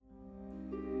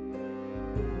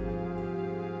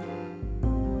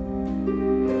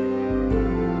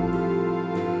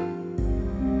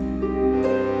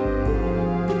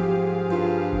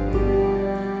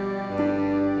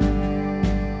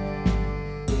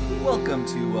Welcome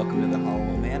to the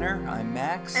Hollow Manor. I'm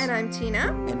Max. And I'm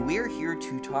Tina. And we're here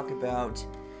to talk about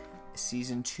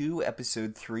Season 2,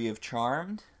 Episode 3 of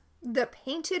Charmed. The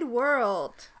Painted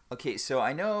World. Okay, so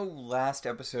I know last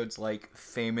episode's,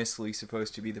 famously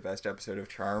supposed to be the best episode of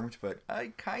Charmed, but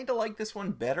I kind of like this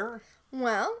one better.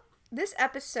 Well, this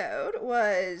episode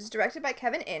was directed by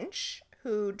Kevin Inch,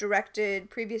 who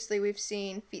directed, previously we've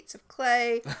seen Feats of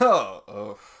Clay.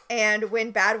 Oh. And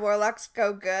When Bad Warlocks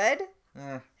Go Good.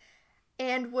 Eh.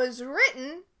 And was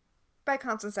written by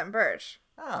Constance M. Burge.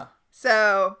 Ah.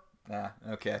 So.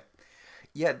 Okay.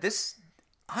 Yeah,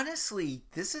 honestly,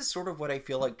 this is sort of what I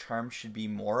feel like Charmed should be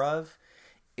more of.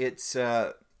 It's,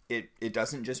 it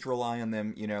doesn't just rely on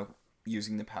them,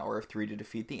 using the power of 3 to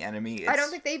defeat the enemy. I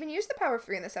don't think they even use the power of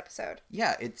 3 in this episode.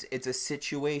 Yeah, it's a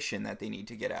situation that they need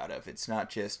to get out of. It's not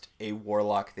just a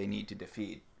warlock they need to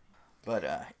defeat. But,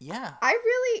 yeah. I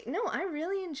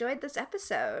really enjoyed this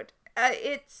episode.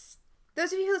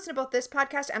 Those of you who listen to both this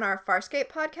podcast and our Farscape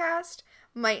podcast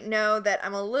might know that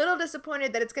I'm a little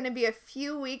disappointed that it's going to be a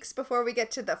few weeks before we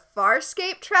get to the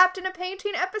Farscape Trapped in a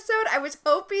Painting episode. I was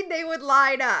hoping they would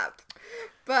line up.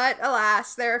 But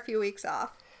alas, they're a few weeks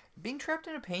off. Being trapped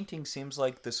in a painting seems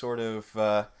like the sort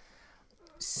of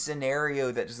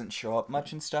scenario that doesn't show up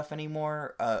much in stuff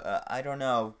anymore. I don't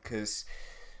know, because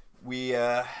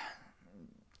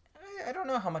I don't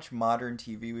know how much modern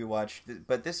TV we watch,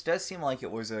 but this does seem like it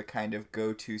was a kind of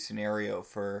go-to scenario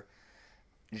for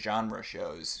genre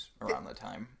shows around the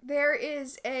time. There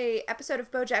is a episode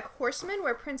of BoJack Horseman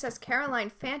where Princess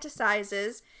Caroline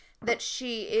fantasizes that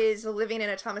she is living in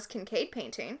a Thomas Kincaid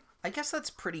painting. I guess that's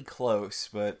pretty close,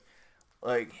 but,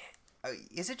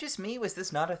 is it just me? Was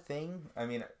this not a thing? I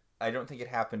mean, I don't think it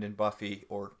happened in Buffy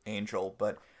or Angel,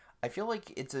 but I feel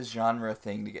like it's a genre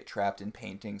thing to get trapped in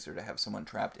paintings or to have someone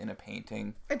trapped in a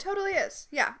painting. It totally is.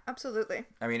 Yeah, absolutely.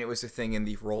 I mean, it was a thing in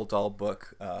the Roald Dahl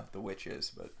book, The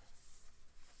Witches, but...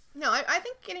 No, I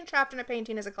think getting trapped in a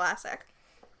painting is a classic.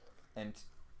 And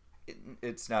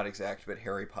it's not exact, but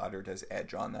Harry Potter does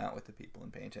edge on that with the people in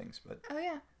paintings, but... Oh,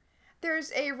 yeah.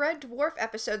 There's a Red Dwarf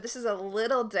episode. This is a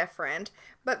little different,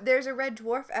 but there's a Red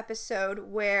Dwarf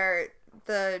episode where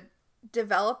the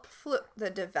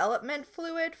development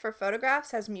fluid for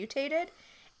photographs has mutated,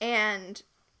 and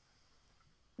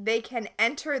they can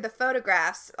enter the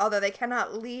photographs, although they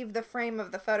cannot leave the frame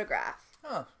of the photograph.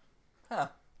 Huh.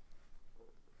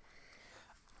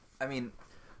 I mean,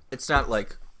 it's not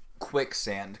like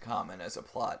Quicksand common as a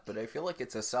plot, but I feel like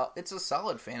it's a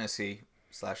solid fantasy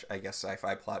 / I guess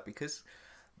sci-fi plot, because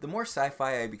the more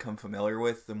sci-fi I become familiar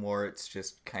with, the more it's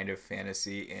just kind of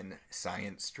fantasy in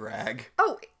science drag.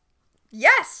 Oh,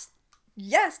 yes,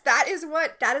 that is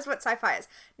what sci-fi is.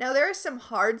 Now there is some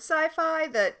hard sci-fi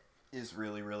that is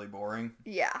really, really boring.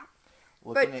 Yeah,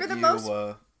 Looking but for the most,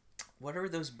 what are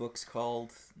those books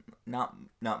called? Not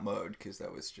Mode, because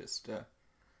that was just.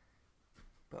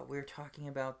 But we were talking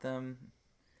about them,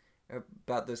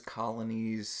 about those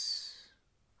colonies.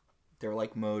 They're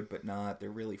like Mode, but not. They're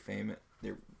really famous.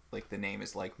 They're like the name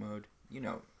is like Mode.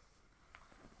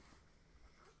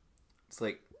 It's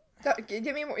like.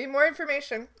 Give me more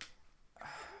information.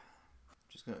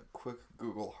 Just gonna quick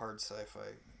Google hard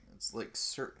sci-fi. It's like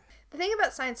The thing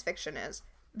about science fiction is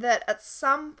that at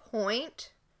some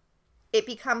point it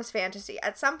becomes fantasy.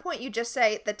 At some point you just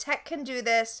say the tech can do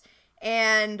this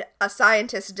and a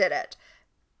scientist did it.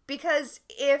 Because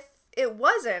if it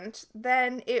wasn't,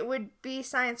 then it would be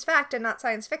science fact and not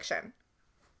science fiction.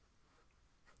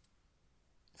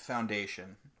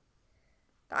 Foundation.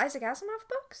 The Isaac Asimov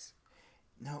books?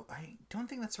 No, I don't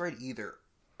think that's right either.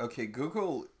 Okay,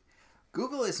 Google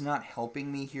is not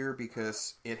helping me here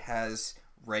because it has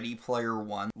Ready Player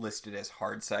One listed as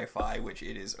hard sci-fi, which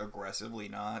it is aggressively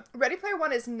not. Ready Player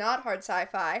One is not hard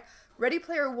sci-fi. Ready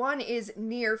Player One is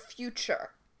near future.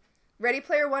 Ready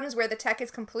Player One is where the tech is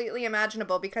completely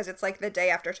imaginable because it's like the day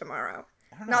after tomorrow.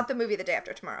 Not the movie The Day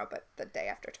After Tomorrow, but the day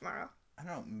after tomorrow. I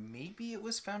don't know, maybe it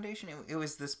was Foundation? It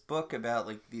was this book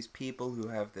about, these people who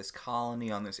have this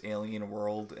colony on this alien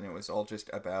world, and it was all just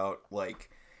about,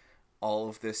 all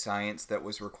of the science that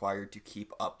was required to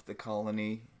keep up the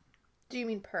colony. Do you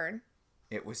mean Pern?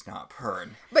 It was not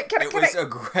Pern. But it was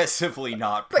aggressively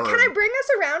not Pern. But can I bring us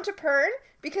around to Pern?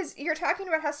 Because you're talking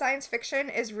about how science fiction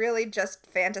is really just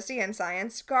fantasy and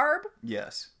science garb.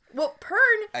 Yes. Well,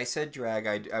 Pern... I said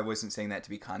drag. I wasn't saying that to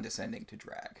be condescending to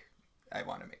drag. I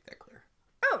want to make that clear.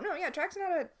 Oh, no, yeah, drag's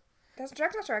not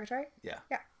derogatory. Yeah.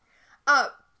 Yeah.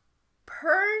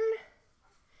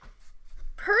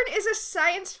 Pern is a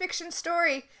science fiction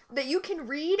story that you can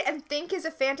read and think is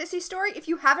a fantasy story if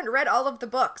you haven't read all of the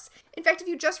books. In fact, if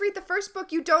you just read the first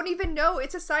book, you don't even know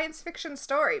it's a science fiction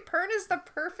story. Pern is the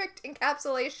perfect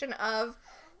encapsulation of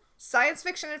science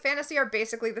fiction and fantasy are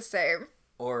basically the same.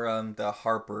 Or the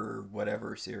Harper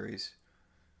whatever series.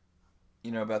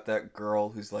 You know, about that girl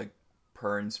who's like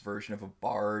Pern's version of a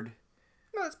bard?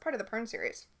 No, it's part of the Pern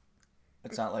series.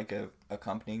 It's not like a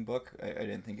accompanying book? I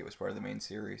didn't think it was part of the main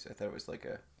series. I thought it was like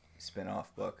a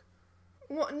spin-off book.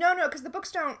 Well, no, because the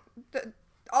books don't...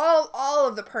 All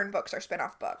of the Pern books are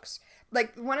spin-off books.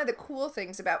 Like, one of the cool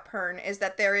things about Pern is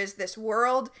that there is this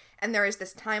world, and there is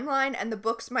this timeline, and the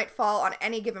books might fall on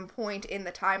any given point in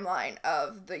the timeline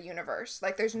of the universe.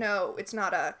 Like, it's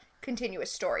not a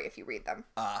continuous story if you read them.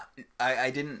 I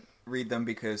didn't read them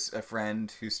because a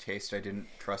friend whose taste I didn't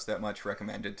trust that much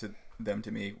recommended them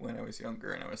to me when I was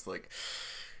younger, and I was like,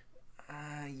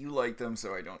 you like them,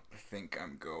 so I don't think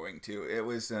I'm going to. It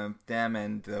was them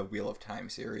and the Wheel of Time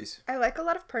series. I like a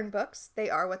lot of Pern books. They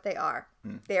are what they are.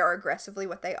 They are aggressively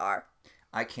what they are.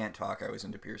 I can't talk. I was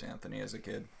into Piers Anthony as a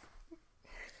kid.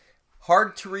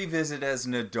 Hard to revisit as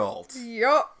an adult.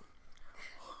 Yup.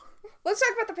 Let's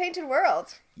talk about the Painted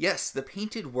World. Yes, the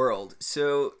Painted World.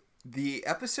 So the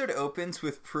episode opens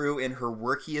with Prue in her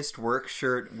workiest work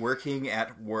shirt working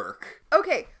at work.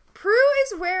 Okay, Prue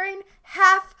is wearing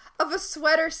half of a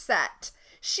sweater set.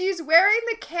 She's wearing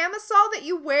the camisole that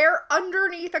you wear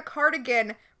underneath a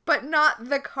cardigan, but not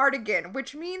the cardigan,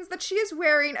 which means that she is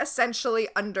wearing essentially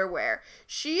underwear.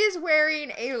 She is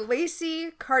wearing a lacy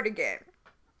cardigan.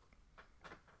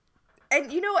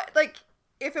 And you know what, like,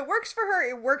 if it works for her,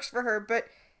 it works for her, but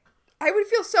I would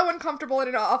feel so uncomfortable in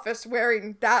an office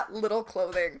wearing that little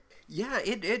clothing. Yeah,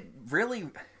 it really...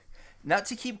 Not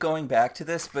to keep going back to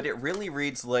this, but it really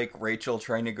reads like Rachel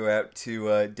trying to go out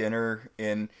to dinner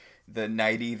in the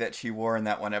nightie that she wore in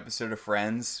that one episode of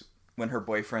Friends when her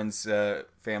boyfriend's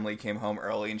family came home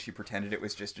early and she pretended it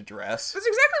was just a dress. That's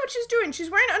exactly what she's doing.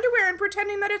 She's wearing underwear and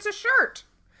pretending that it's a shirt.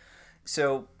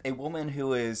 So, a woman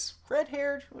who is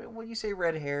red-haired? What do you say,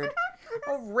 red-haired?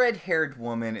 A red-haired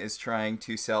woman is trying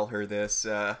to sell her this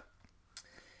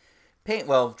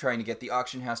trying to get the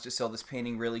auction house to sell this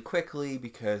painting really quickly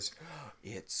because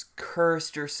it's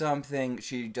cursed or something.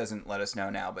 She doesn't let us know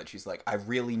now, but she's like, I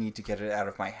really need to get it out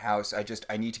of my house.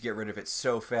 I need to get rid of it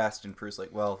so fast. And Prue's like,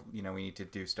 well, we need to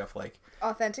do stuff like...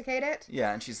 authenticate it?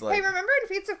 Yeah, and she's like... Hey, remember in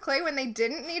Feats of Clay when they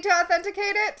didn't need to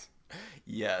authenticate it?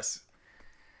 Yes.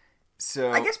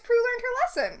 So... I guess Prue learned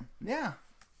her lesson. Yeah.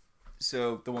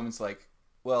 So the woman's like,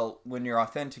 well, when you're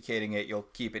authenticating it, you'll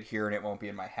keep it here and it won't be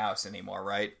in my house anymore,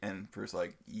 right? And Prue's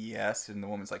like, yes. And the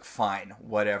woman's like, fine,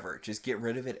 whatever. Just get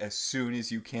rid of it as soon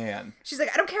as you can. She's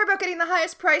like, I don't care about getting the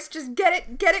highest price. Just get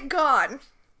it gone.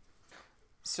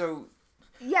 So...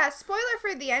 Yeah, spoiler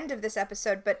for the end of this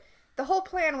episode, but the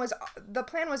plan was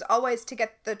always to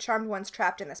get the Charmed Ones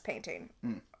trapped in this painting.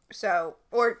 So,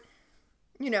 or,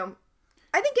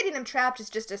 I think getting them trapped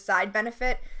is just a side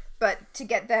benefit, but to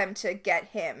get them to get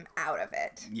him out of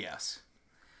it. Yes.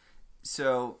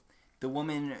 So the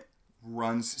woman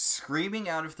runs screaming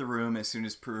out of the room as soon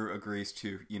as Prue agrees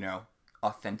to,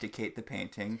 authenticate the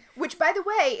painting. Which, by the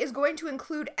way, is going to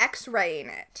include X-raying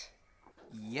it.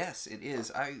 Yes, it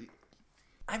is.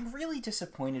 I'm really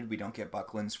disappointed we don't get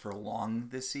Bucklands for long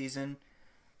this season.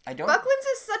 Bucklands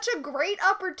is such a great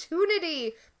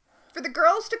opportunity for the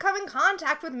girls to come in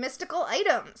contact with mystical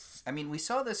items. I mean, we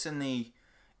saw this in the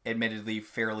admittedly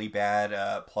fairly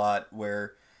bad plot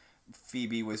where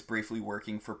Phoebe was briefly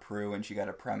working for Prue and she got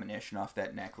a premonition off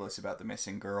that necklace about the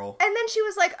missing girl. And then she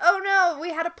was like, oh no, we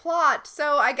had a plot,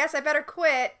 so I guess I better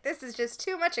quit. This is just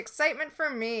too much excitement for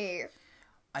me.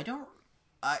 And they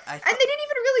didn't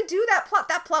even really do that plot.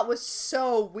 That plot was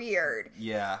so weird.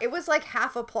 Yeah. It was like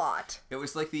half a plot. It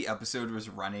was like the episode was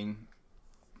running,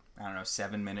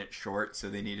 7 minutes short, so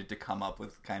they needed to come up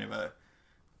with kind of a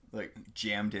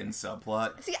jammed in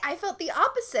subplot. See, I felt the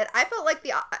opposite. I felt like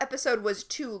the episode was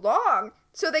too long,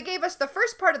 so they gave us the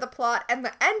first part of the plot and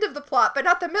the end of the plot, but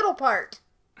not the middle part.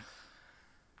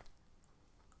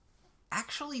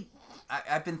 Actually,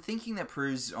 I've been thinking that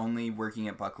Prue's only working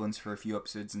at Bucklands for a few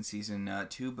episodes in season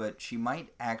 2, but she might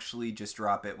actually just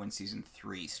drop it when season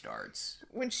 3 starts.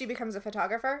 When she becomes a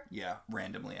photographer? Yeah,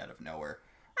 randomly out of nowhere.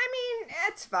 I mean,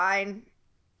 it's fine.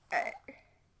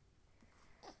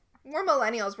 We're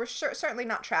millennials. We're certainly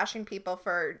not trashing people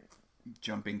for...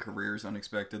 jumping careers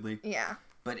unexpectedly. Yeah.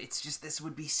 But it's just, this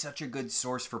would be such a good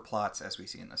source for plots as we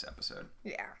see in this episode.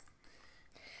 Yeah.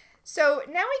 So,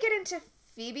 now we get into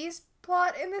Phoebe's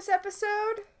plot in this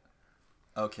episode.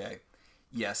 Okay.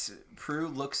 Yes, Prue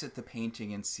looks at the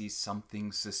painting and sees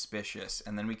something suspicious,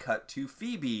 and then we cut to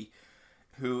Phoebe,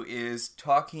 who is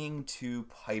talking to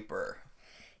Piper.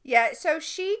 Yeah, so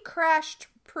she crashed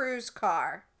Prue's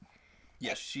car.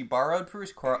 Yes, she borrowed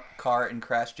Prue's car and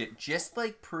crashed it just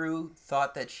like Prue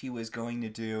thought that she was going to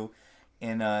do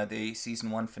in the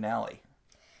season 1 finale.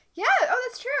 Yeah, oh,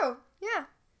 that's true. Yeah.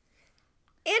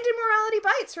 And in Morality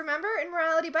Bites, remember? In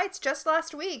Morality Bites just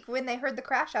last week when they heard the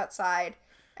crash outside.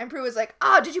 And Prue was like,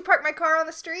 "Oh, did you park my car on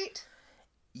the street?"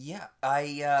 Yeah,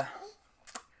 I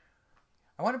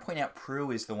want to point out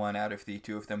Prue is the one out of the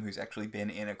two of them who's actually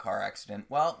been in a car accident.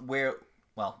 While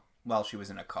she was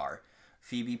in a car.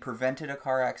 Phoebe prevented a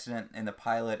car accident in the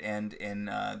pilot and in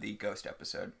the Ghost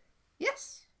episode.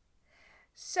 Yes.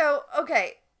 So,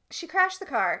 okay, she crashed the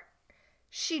car.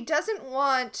 She doesn't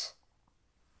want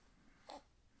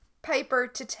Piper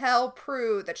to tell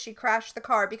Prue that she crashed the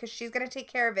car because she's going to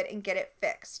take care of it and get it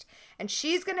fixed. And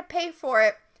she's going to pay for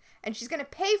it. And she's going to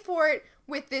pay for it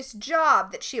with this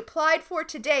job that she applied for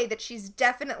today that she's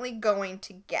definitely going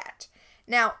to get.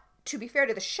 Now, to be fair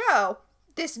to the show,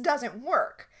 this doesn't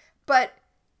work. But,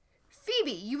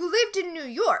 Phoebe, you lived in New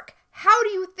York. How do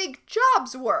you think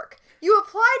jobs work? You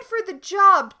applied for the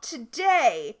job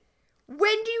today.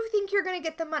 When do you think you're going to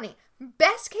get the money?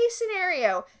 Best case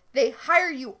scenario, they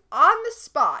hire you on the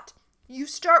spot. You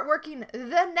start working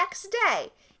the next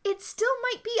day. It still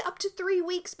might be up to 3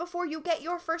 weeks before you get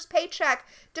your first paycheck,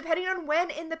 depending on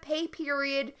when in the pay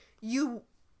period you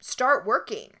start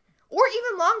working. Or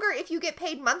even longer if you get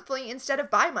paid monthly instead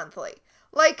of bi-monthly.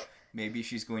 Like, maybe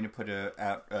she's going to put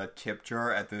a tip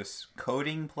jar at this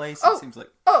coding place. Oh, it seems like.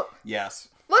 Oh, yes.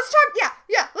 Let's talk.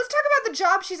 Yeah. Let's talk about the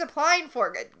job she's applying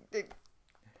for.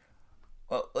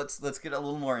 Well, let's get a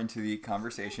little more into the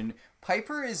conversation.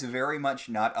 Piper is very much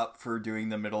not up for doing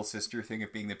the middle sister thing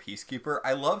of being the peacekeeper.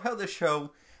 I love how the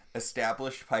show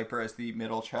established Piper as the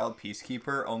middle child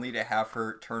peacekeeper, only to have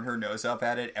her turn her nose up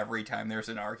at it every time there's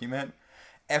an argument.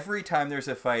 Every time there's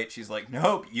a fight, she's like,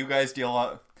 "Nope, you guys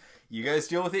deal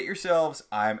with it yourselves.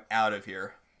 I'm out of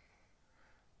here."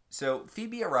 So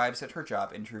Phoebe arrives at her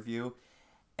job interview,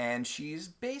 and she's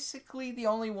basically the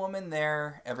only woman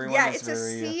there. Everyone is a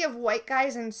sea of white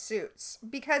guys in suits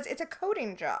because it's a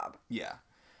coding job. Yeah.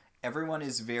 Everyone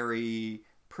is very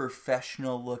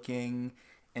professional looking,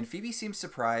 and Phoebe seems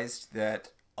surprised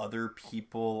that other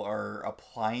people are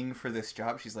applying for this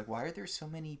job. She's like, "Why are there so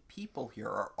many people here?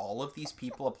 Are all of these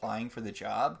people applying for the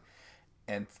job?"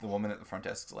 And the woman at the front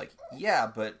desk is like, "Yeah,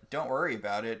 but don't worry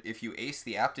about it. If you ace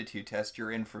the aptitude test,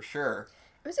 you're in for sure."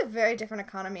 It was a very different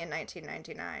economy in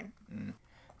 1999.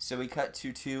 So we cut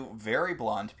to two very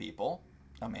blonde people,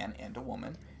 a man and a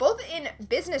woman. Both in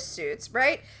business suits,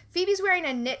 right? Phoebe's wearing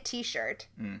a knit t-shirt.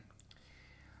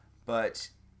 But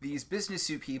these business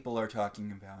suit people are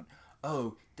talking about,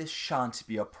 "Oh, this shan't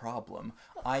be a problem.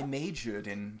 I majored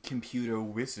in computer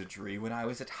wizardry when I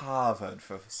was at Harvard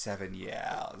for 7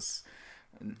 years.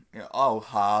 Oh,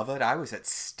 Harvard, I was at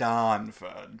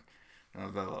Stanford."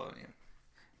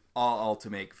 All to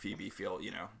make Phoebe feel,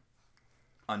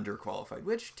 underqualified.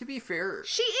 Which, to be fair...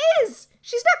 She is!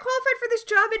 She's not qualified for this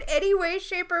job in any way,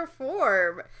 shape, or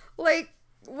form. Like,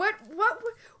 what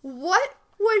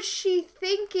was she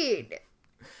thinking?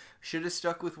 Should have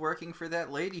stuck with working for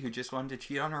that lady who just wanted to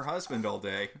cheat on her husband all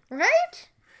day. Right?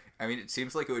 I mean, it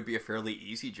seems like it would be a fairly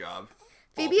easy job.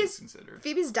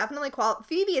 Phoebe's definitely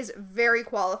Phoebe is very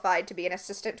qualified to be an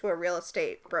assistant to a real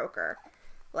estate broker.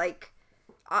 Like,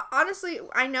 honestly,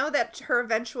 I know that her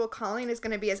eventual calling is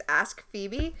going to be as Ask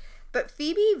Phoebe, but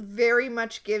Phoebe very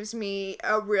much gives me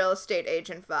a real estate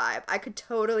agent vibe. I could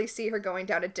totally see her going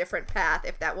down a different path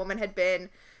if that woman had been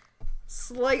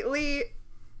slightly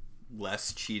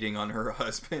less cheating on her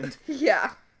husband.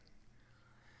 Yeah.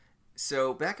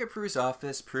 So, back at Prue's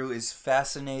office, Prue is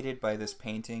fascinated by this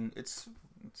painting. It's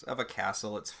of a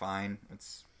castle. It's fine.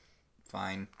 It's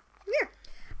fine. Yeah.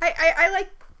 I like...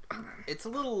 It's a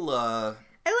little, I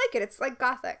like it. It's like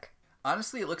Gothic.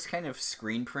 Honestly, it looks kind of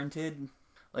screen printed.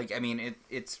 Like, I mean,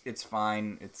 it's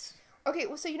fine. It's... Okay,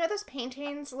 well, so you know those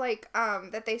paintings, like,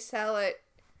 that they sell at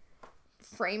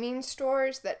framing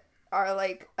stores that are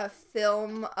like a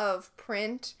film of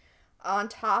print on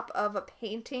top of a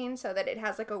painting so that it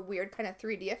has like a weird kind of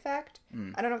 3D effect?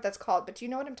 I don't know what that's called, but do you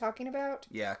know what I'm talking about?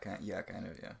 Yeah, kind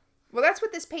of. Well, that's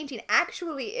what this painting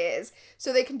actually is,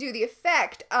 so they can do the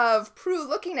effect of Prue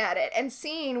looking at it and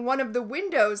seeing one of the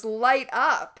windows light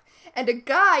up, and a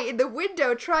guy in the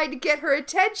window trying to get her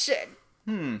attention.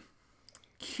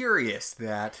 Curious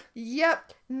that.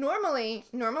 Yep. Normally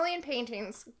in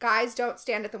paintings, guys don't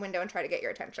stand at the window and try to get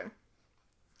your attention.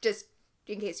 Just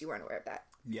in case you weren't aware of that.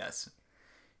 Yes.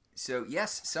 So,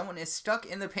 yes, someone is stuck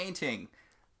in the painting.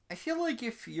 I feel like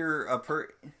if you're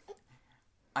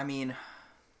I mean,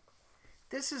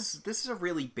 this is a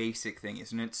really basic thing,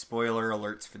 isn't it? Spoiler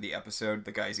alerts for the episode,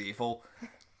 the guy's evil.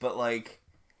 But, like,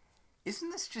 isn't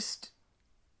this just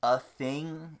a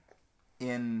thing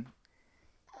in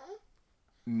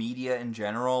media in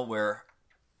general where,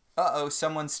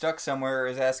 someone stuck somewhere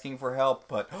is asking for help,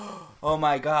 but, oh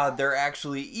my god, they're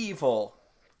actually evil.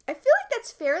 I feel like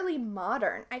that's fairly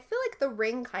modern. I feel like The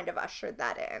Ring kind of ushered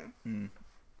that in.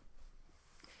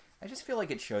 I just feel like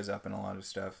it shows up in a lot of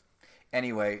stuff.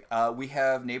 Anyway, we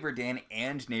have Neighbor Dan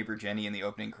and Neighbor Jenny in the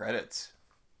opening credits.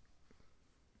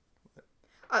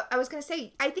 I was going to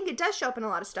say, I think it does show up in a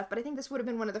lot of stuff, but I think this would have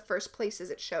been one of the first places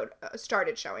it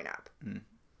started showing up.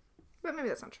 But maybe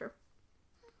that's not true.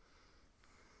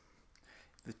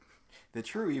 The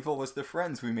true evil was the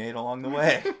friends we made along the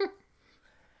way.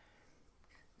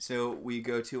 So we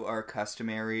go to our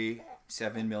customary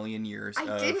 7 million years.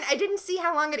 I didn't see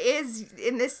how long it is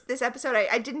in this episode.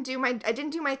 I didn't do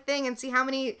my thing and see how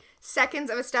many seconds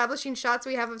of establishing shots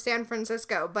we have of San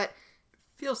Francisco, but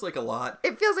feels like a lot.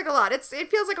 It feels like a lot. It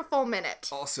feels like a full minute.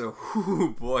 Also,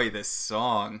 whoo boy, this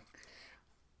song.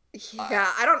 Yeah,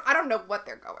 I don't know what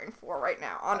they're going for right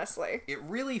now, honestly. It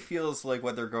really feels like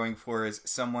what they're going for is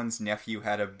someone's nephew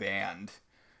had a band.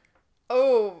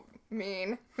 Oh,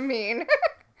 mean.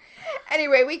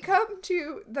 Anyway, we come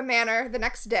to the manor the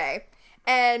next day,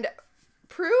 and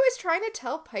Prue is trying to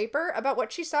tell Piper about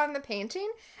what she saw in the painting,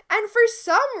 and for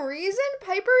some reason,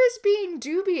 Piper is being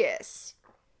dubious.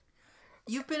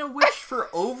 You've been a witch for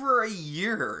over a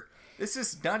year. This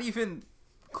is not even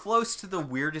close to the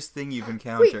weirdest thing you've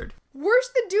encountered. Wait, worse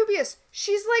than dubious.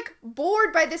 She's, like,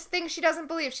 bored by this thing she doesn't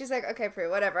believe. She's like, okay, Prue,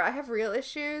 whatever. I have real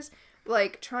issues.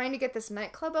 Like, trying to get this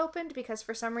nightclub opened because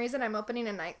for some reason I'm opening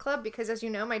a nightclub because, as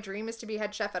you know, my dream is to be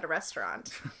head chef at a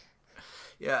restaurant.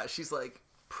 Yeah, she's like,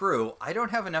 Prue, I don't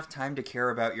have enough time to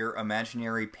care about your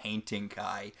imaginary painting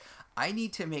guy. I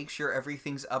need to make sure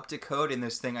everything's up to code in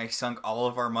this thing I sunk all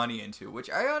of our money into, which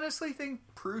I honestly think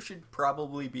Prue should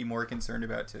probably be more concerned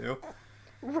about, too.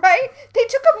 Right? They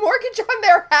took a mortgage on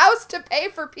their house to pay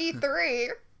for P3.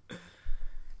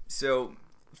 So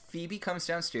Phoebe comes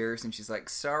downstairs and she's like,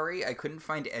 sorry, I couldn't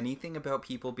find anything about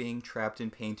people being trapped in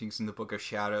paintings in the Book of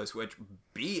Shadows, which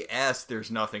BS,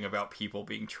 there's nothing about people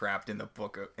being trapped in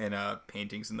the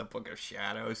paintings in the Book of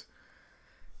Shadows.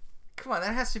 Come on,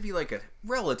 that has to be like a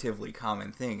relatively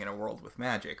common thing in a world with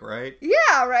magic, right?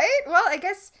 Yeah, right? Well, I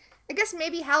guess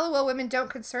maybe Halliwell women don't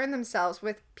concern themselves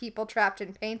with people trapped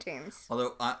in paintings.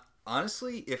 Although,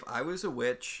 honestly, if I was a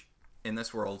witch in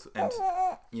this world and,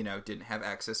 didn't have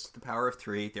access to the power of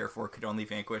 3, therefore could only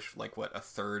vanquish, a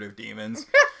third of demons.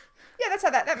 Yeah, that's how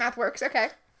that math works. Okay.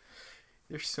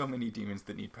 There's so many demons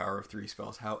that need power of 3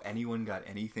 spells. How anyone got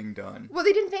anything done? Well,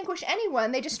 they didn't vanquish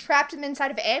anyone. They just trapped them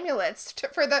inside of amulets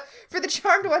for the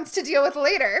charmed ones to deal with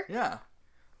later. Yeah.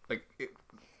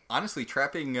 Honestly,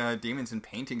 trapping demons in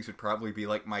paintings would probably be,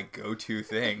 my go-to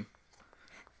thing.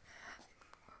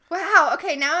 Wow,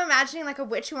 okay, now I'm imagining, a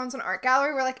witch who owns an art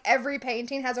gallery where, every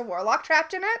painting has a warlock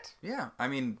trapped in it. Yeah, I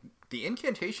mean, the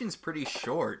incantation's pretty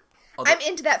short. I'm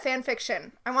into that fan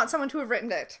fiction. I want someone to have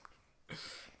written it.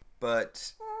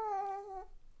 But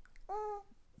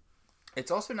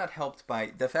it's also not helped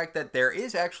by the fact that there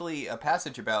is actually a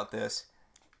passage about this,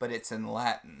 but it's in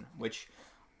Latin, which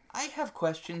I have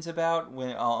questions about.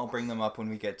 When I'll bring them up when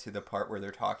we get to the part where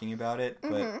they're talking about it.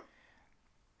 But mm-hmm.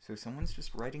 So someone's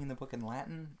just writing in the book in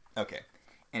Latin? Okay.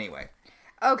 Anyway.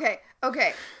 Okay.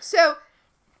 So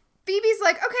Phoebe's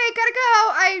like, okay, gotta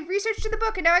go. I researched in the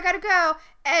book and now I gotta go.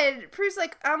 And Prue's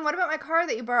like, what about my car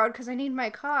that you borrowed? Because I need my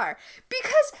car.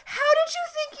 Because how did you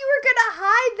think you were gonna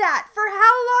hide that? For how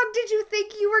long did you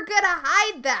think you were gonna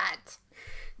hide that?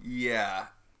 Yeah.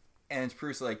 And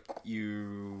Prue's like,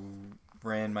 you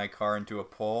ran my car into a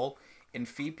pole. And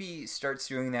Phoebe starts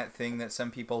doing that thing that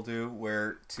some people do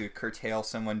where to curtail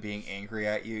someone being angry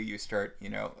at you, you start,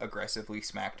 aggressively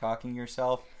smack-talking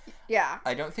yourself. Yeah.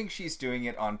 I don't think she's doing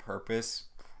it on purpose,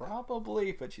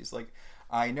 probably, but she's like,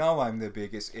 I know I'm the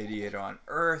biggest idiot on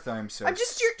earth, I'm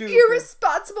just stupid. Your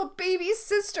irresponsible baby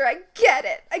sister, I get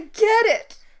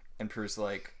it. And Prue's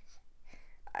like,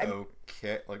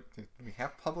 okay, we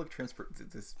have public transport,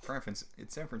 it's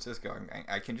San Francisco,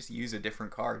 I can just use a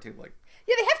different car too,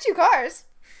 Yeah, they have 2 cars.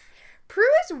 Prue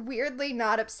is weirdly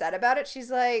not upset about it. She's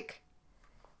like,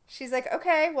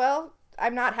 okay, well,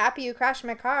 I'm not happy you crashed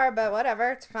my car, but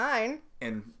whatever, it's fine.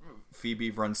 And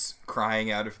Phoebe runs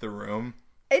crying out of the room.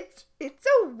 It's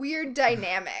a weird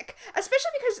dynamic,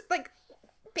 especially because,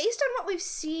 based on what we've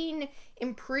seen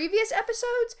in previous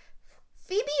episodes,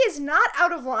 Phoebe is not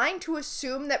out of line to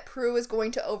assume that Prue is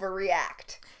going to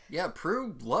overreact. Yeah,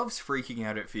 Prue loves freaking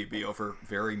out at Phoebe over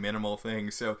very minimal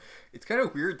things, so it's kind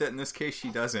of weird that in this case she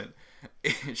doesn't.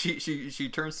 She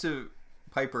turns to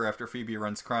Piper after Phoebe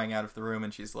runs crying out of the room,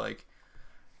 and she's like,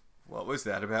 "What was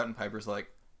that about?" And Piper's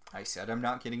like, "I said I'm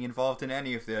not getting involved in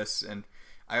any of this, and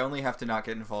I only have to not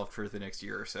get involved for the next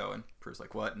year or so." And Prue's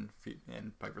like, "What?" And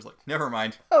Piper's like, "Never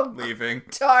mind, leaving."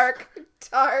 Dark.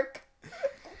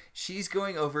 She's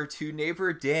going over to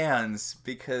Neighbor Dan's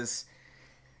because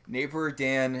Neighbor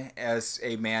Dan, as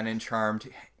a man in Charmed,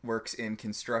 works in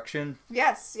construction.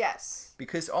 Yes.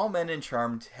 Because all men in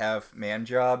Charmed have man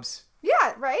jobs.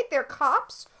 Yeah, right? They're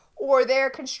cops, or they're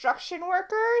construction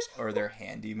workers. Or they're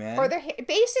handymen. Or they're...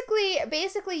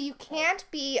 Basically, you can't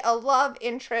be a love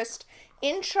interest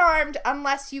in Charmed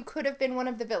unless you could have been one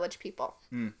of the village people.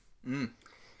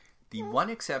 The one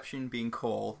exception being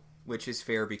Cole, which is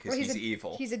fair because he's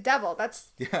evil. He's a devil. That's...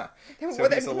 Yeah. So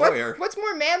he's a lawyer. What's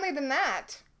more manly than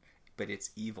that? But it's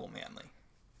evil manly.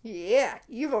 Yeah,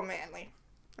 evil manly.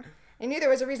 I knew there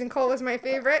was a reason Cole was my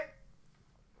favorite.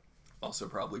 Also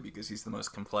probably because he's the most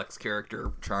complex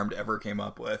character Charmed ever came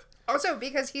up with. Also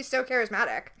because he's so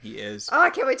charismatic. He is. Oh,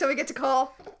 I can't wait till we get to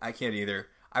Cole. I can't either.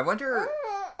 I wonder...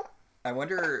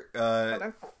 Hold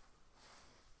on.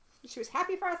 She was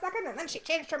happy for a second and then she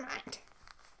changed her mind.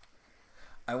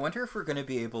 I wonder if we're going to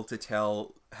be able to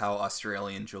tell how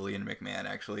Australian Julian McMahon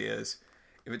actually is.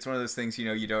 If it's one of those things,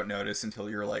 you don't notice until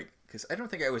you're like... Because I don't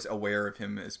think I was aware of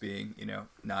him as being,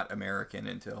 not American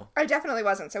until... I definitely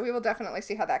wasn't, so we will definitely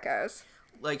see how that goes.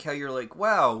 Like how you're like,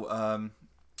 wow,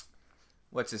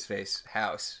 what's his face?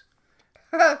 House.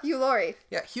 Hugh Laurie.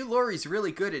 Yeah, Hugh Laurie's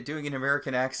really good at doing an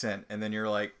American accent. And then you're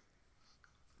like,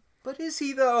 but is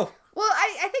he though? Well,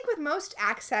 I think with most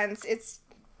accents,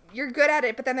 you're good at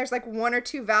it, but then there's like one or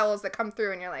two vowels that come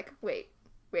through and you're like, wait,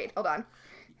 hold on.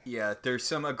 Yeah, there's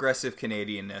some aggressive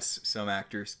Canadianness some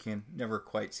actors can never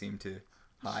quite seem to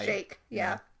hide. Shake,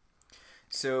 yeah.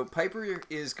 So Piper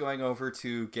is going over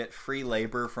to get free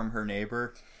labor from her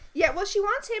neighbor. Yeah, well, she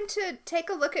wants him to take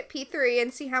a look at P3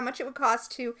 and see how much it would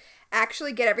cost to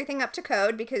actually get everything up to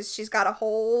code because she's got a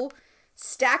whole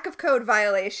stack of code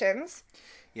violations.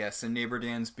 Yes, and Neighbor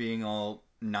Dan's being all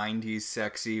 90s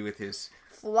sexy with his...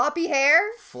 Floppy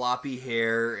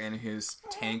hair and his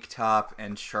tank top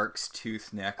and shark's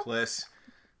tooth necklace.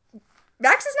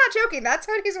 Max is not joking. That's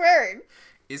what he's wearing.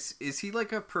 Is he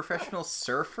like a professional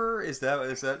surfer? Is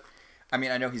that? I mean,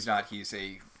 I know he's not. He's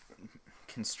a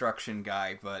construction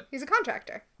guy, but he's a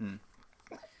contractor.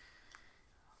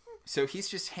 So he's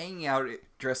just hanging out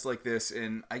dressed like this,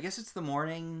 and I guess it's the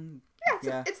morning.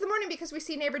 Yeah, it's the morning because we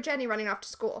see neighbor Jenny running off to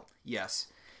school. Yes.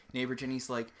 Neighbor Jenny's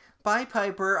like, "Bye,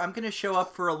 Piper. I'm going to show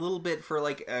up for a little bit for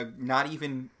like a not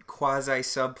even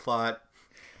quasi-subplot."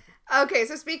 Okay,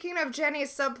 so speaking of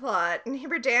Jenny's subplot,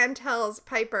 neighbor Dan tells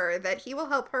Piper that he will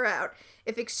help her out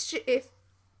if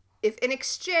in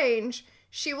exchange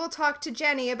she will talk to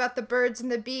Jenny about the birds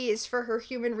and the bees for her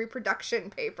human reproduction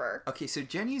paper. Okay, so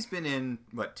Jenny's been in,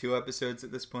 2 episodes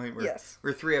at this point? Yes.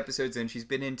 We're 3 episodes in. She's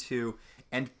been in 2,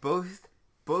 and both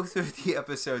of the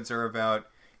episodes are about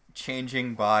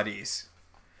changing bodies.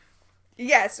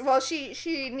 Yes, well, she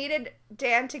needed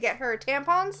Dan to get her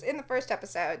tampons in the first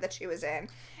episode that she was in.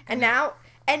 And now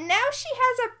she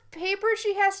has a paper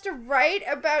she has to write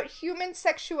about human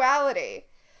sexuality.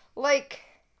 Like...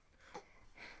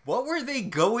 What were they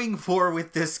going for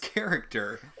with this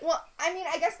character? Well, I mean,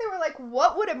 I guess they were like,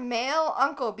 what would a male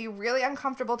uncle be really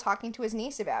uncomfortable talking to his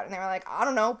niece about? And they were like, I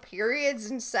don't know, periods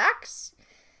and sex?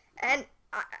 And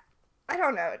I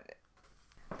don't know.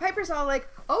 Piper's all like,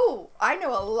 oh, I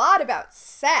know a lot about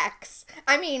sex.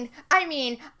 I mean, I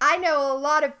know a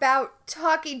lot about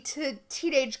talking to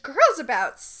teenage girls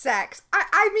about sex.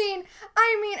 I mean,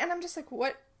 and I'm just like,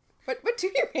 what do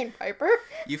you mean, Piper?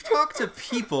 You've talked to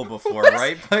people before,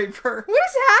 right, Piper? What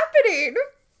is happening?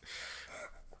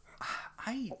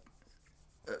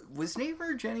 Was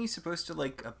Neighbor Jenny supposed to,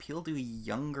 like, appeal to a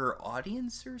younger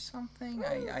audience or something?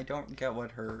 I don't get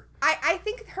what her... I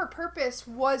think her purpose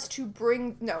was to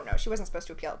bring... No, she wasn't supposed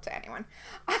to appeal to anyone.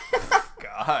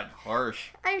 God, harsh.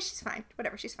 She's fine.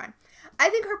 Whatever, she's fine. I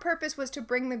think her purpose was to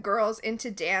bring the girls into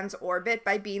Dan's orbit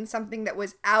by being something that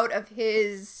was out of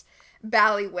his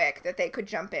ballywick that they could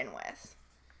jump in with.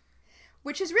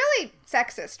 Which is really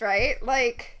sexist, right?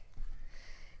 Like...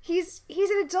 He's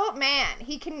an adult man.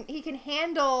 He can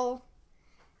handle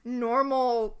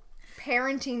normal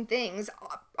parenting things,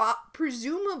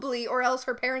 presumably, or else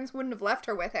her parents wouldn't have left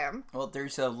her with him. Well,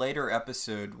 there's a later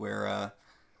episode where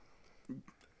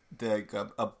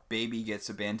a baby gets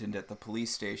abandoned at the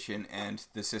police station, and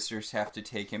the sisters have to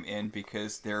take him in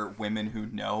because they're women who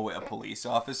know a police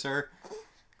officer.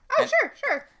 Oh,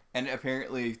 sure. And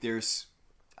apparently there's...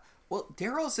 Well,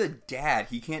 Daryl's a dad.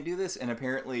 He can't do this, and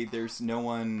apparently there's no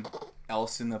one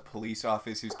else in the police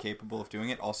office who's capable of doing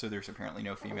it. Also, there's apparently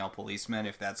no female policemen,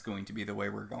 if that's going to be the way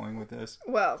we're going with this.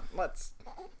 Well, let's...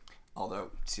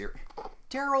 Although,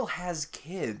 Daryl has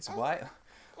kids. Why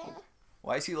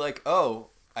is he like, oh,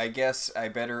 I guess I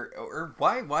better... Or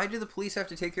why do the police have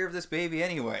to take care of this baby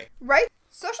anyway? Right?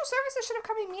 Social services should have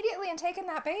come immediately and taken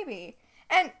that baby.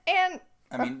 And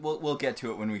I mean, we'll get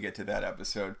to it when we get to that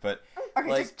episode, but... Okay,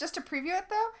 like, just to preview it,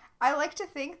 though, I like to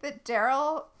think that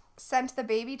Daryl sent the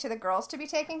baby to the girls to be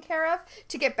taken care of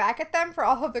to get back at them for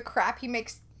all of the crap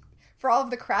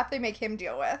they make him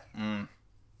deal with.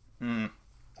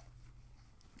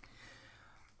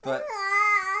 But...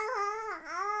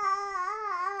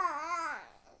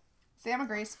 Sam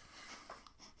agrees.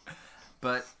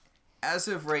 But as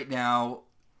of right now,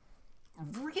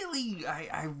 really,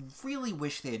 I really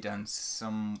wish they had done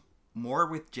some more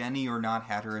with Jenny or not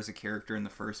had her as a character in the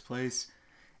first place.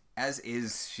 As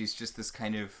is, she's just this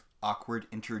kind of awkward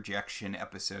interjection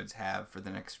episodes have for the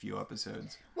next few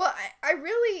episodes. Well, I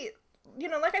really,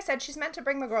 like I said, she's meant to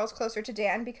bring the girls closer to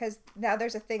Dan because now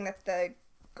there's a thing that the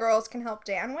girls can help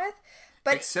Dan with.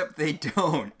 But Except they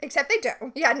don't.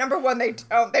 Yeah, number one, they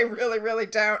don't. They really, really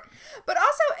don't. But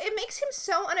also, it makes him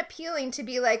so unappealing to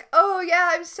be like, oh yeah,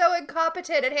 I'm so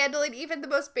incompetent at handling even the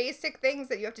most basic things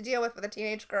that you have to deal with a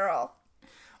teenage girl.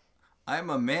 I'm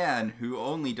a man who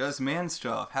only does man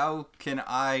stuff. How can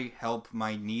I help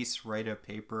my niece write a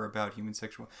paper about human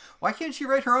sexual... Why can't she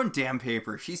write her own damn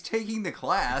paper? She's taking the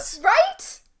class.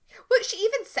 Right? Well, she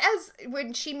even says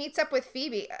when she meets up with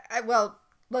Phoebe... well,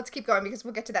 let's keep going because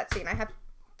we'll get to that scene. I have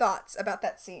thoughts about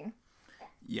that scene.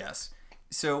 Yes.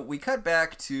 So we cut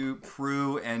back to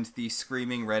Prue and the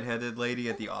screaming redheaded lady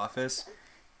at the office.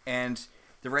 And...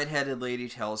 the redheaded lady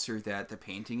tells her that the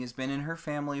painting has been in her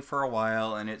family for a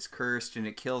while, and it's cursed, and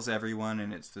it kills everyone,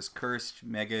 and it's this cursed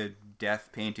mega death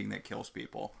painting that kills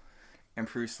people. And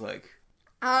Prue's like...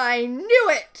 I knew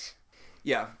it!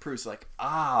 Yeah, Prue's like,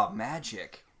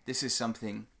 magic. This is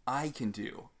something I can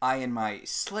do. I in my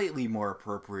slightly more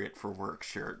appropriate for work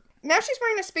shirt. Now she's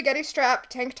wearing a spaghetti strap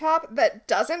tank top that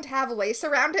doesn't have lace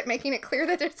around it, making it clear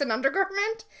that it's an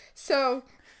undergarment. So,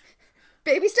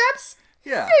 baby steps?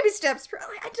 Yeah. Baby steps.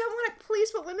 I don't want to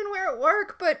police what women wear at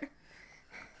work, but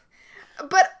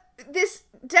this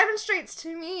demonstrates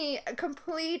to me a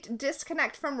complete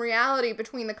disconnect from reality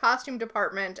between the costume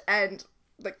department and,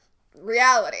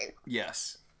 reality.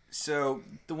 Yes. So,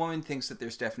 the woman thinks that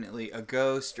there's definitely a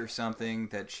ghost or something,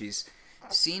 that she's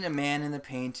seen a man in the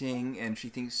painting, and she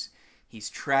thinks he's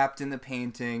trapped in the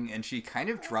painting, and she kind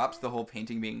of drops the whole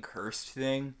painting being cursed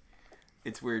thing.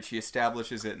 It's weird. She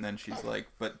establishes it, and then she's like,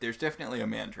 but there's definitely a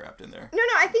man trapped in there. No,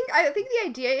 I think the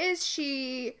idea is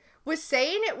she was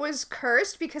saying it was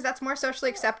cursed because that's more socially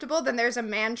acceptable than there's a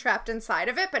man trapped inside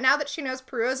of it. But now that she knows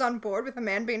Prue is on board with a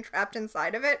man being trapped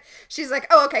inside of it, she's like,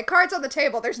 oh, okay, cards on the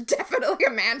table. There's definitely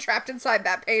a man trapped inside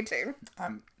that painting.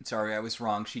 I'm sorry, I was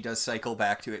wrong. She does cycle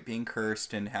back to it being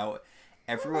cursed and how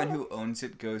everyone who owns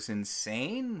it goes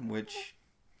insane, which...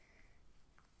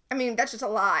 I mean, that's just a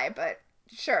lie, but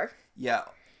sure. Yeah.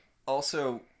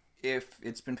 Also, if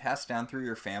it's been passed down through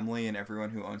your family and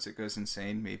everyone who owns it goes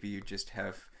insane, maybe you just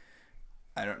have,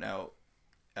 I don't know,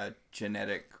 a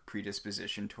genetic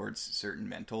predisposition towards certain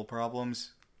mental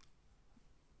problems.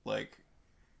 Okay,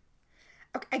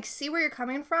 I see where you're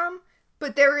coming from,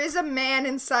 but there is a man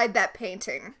inside that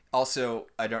painting. Also,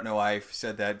 I don't know why I've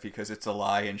said that because it's a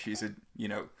lie and she's a,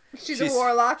 She's a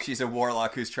warlock. She's a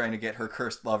warlock who's trying to get her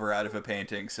cursed lover out of a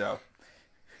painting, so...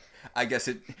 I guess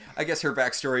her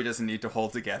backstory doesn't need to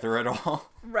hold together at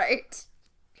all. Right.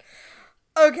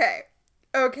 Okay.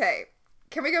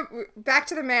 Can we go back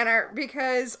to the manor?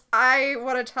 Because I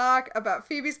want to talk about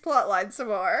Phoebe's plotline some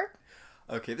more.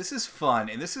 Okay, this is fun,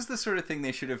 and this is the sort of thing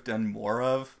they should have done more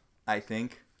of, I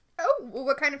think. Oh, well,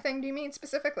 what kind of thing do you mean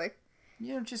specifically?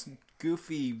 Just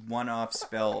goofy one-off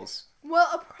spells. Well,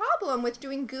 a problem with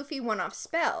doing goofy one-off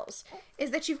spells is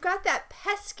that you've got that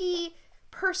pesky...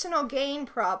 personal gain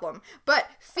problem. But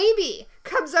Phoebe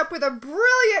comes up with a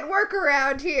brilliant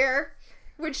workaround here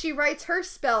when she writes her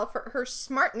spell for her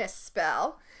smartness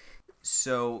spell.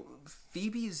 So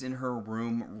Phoebe's in her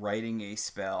room writing a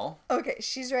spell. Okay,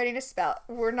 she's writing a spell.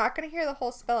 We're not going to hear the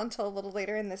whole spell until a little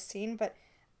later in this scene, but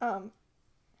I'm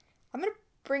going to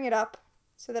bring it up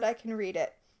so that I can read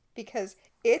it because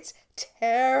it's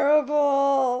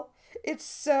terrible. It's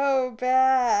so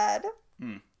bad.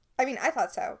 I mean, I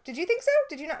thought so. Did you think so?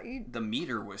 Did you not? The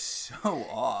meter was so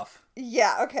off.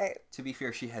 Yeah, okay. To be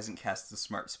fair, she hasn't cast the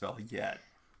smart spell yet.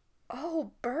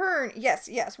 Oh, burn. Yes.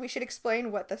 We should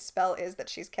explain what the spell is that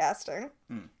she's casting.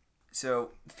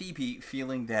 So, Phoebe,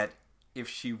 feeling that if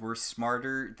she were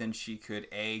smarter, then she could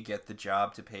A, get the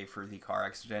job to pay for the car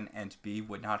accident, and B,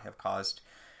 would not have caused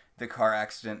the car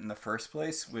accident in the first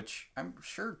place, which I'm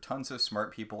sure tons of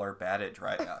smart people are bad at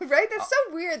driving. Right? That's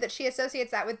so weird that she associates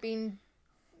that with being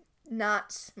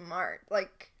not smart.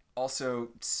 Like, also,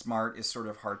 smart is sort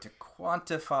of hard to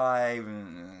quantify.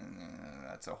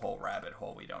 That's a whole rabbit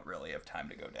hole we don't really have time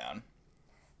to go down.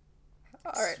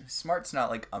 All right. Smart's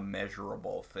not like a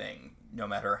measurable thing, no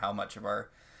matter how much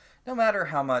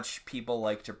people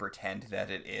like to pretend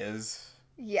that it is.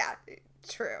 Yeah,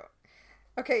 true.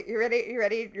 Okay, you ready? You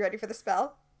ready for the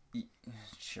spell?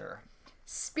 Sure.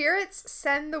 Spirits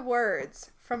send the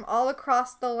words from all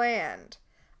across the land.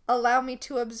 Allow me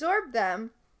to absorb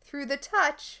them through the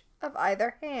touch of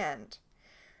either hand.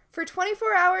 For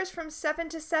 24 hours from 7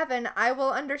 to 7, I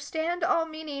will understand all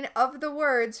meaning of the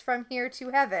words from here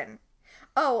to heaven.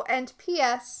 Oh, and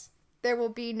P.S., there will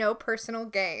be no personal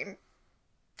gain.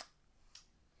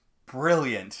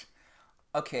 Brilliant.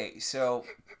 Okay, so...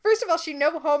 First of all, she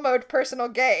no homoed personal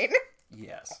gain.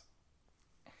 Yes.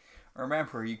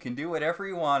 Remember, you can do whatever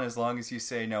you want as long as you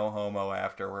say no homo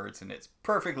afterwards, and it's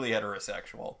perfectly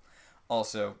heterosexual.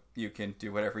 Also, you can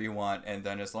do whatever you want, and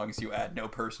then as long as you add no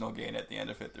personal gain at the end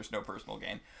of it, there's no personal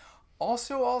gain.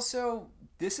 Also,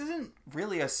 this isn't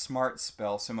really a smart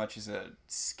spell so much as a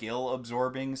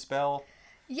skill-absorbing spell.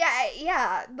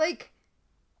 Yeah, like...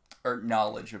 Or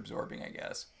knowledge-absorbing, I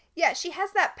guess. Yeah, she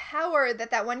has that power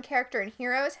that one character in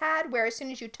Heroes had, where as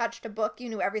soon as you touched a book, you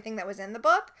knew everything that was in the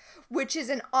book, which is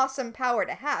an awesome power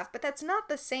to have, but that's not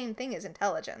the same thing as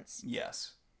intelligence.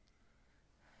 Yes.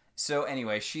 So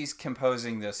anyway, she's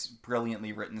composing this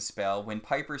brilliantly written spell when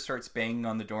Piper starts banging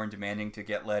on the door and demanding to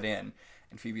get let in.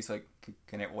 And Phoebe's like,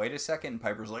 can it wait a second? And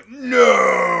Piper's like,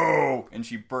 no! And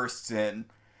she bursts in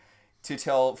to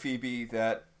tell Phoebe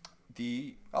that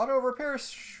the auto repair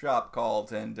shop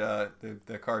called and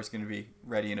the car's going to be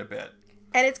ready in a bit.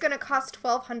 And it's going to cost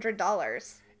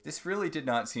 $1,200. This really did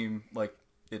not seem like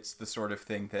it's the sort of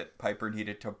thing that Piper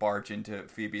needed to barge into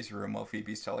Phoebe's room while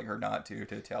Phoebe's telling her not to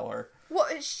tell her. Well,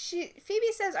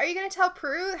 Phoebe says, are you going to tell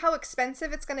Prue how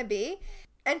expensive it's going to be?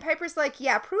 And Piper's like,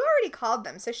 yeah, Prue already called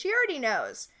them, so she already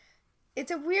knows.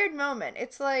 It's a weird moment.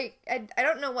 It's like, I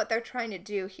don't know what they're trying to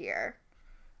do here.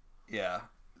 Yeah.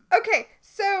 Okay,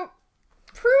 so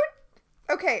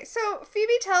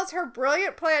Phoebe tells her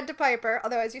brilliant plan to Piper,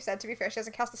 although as you said, to be fair, she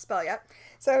hasn't cast the spell yet.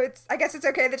 So I guess it's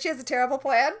okay that she has a terrible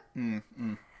plan. And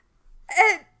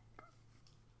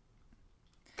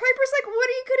Piper's like, what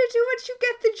are you going to do once you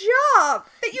get the job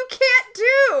that you can't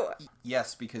do?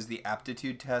 Yes, because the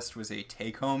aptitude test was a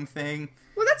take-home thing.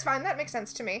 Well, that's fine. That makes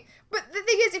sense to me. But the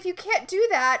thing is, if you can't do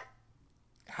that...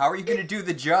 How are you going to do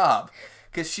the job?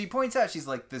 Because she points out, she's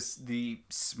like, the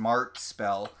smart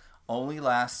spell only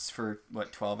lasts for,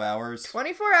 12 hours?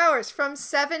 24 hours, from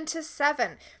 7 to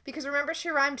 7. Because remember, she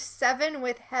rhymed 7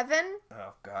 with heaven?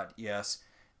 Oh, God, yes.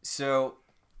 So...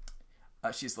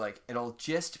 she's like, it'll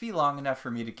just be long enough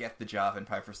for me to get the job. And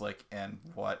Piper's like, and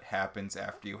what happens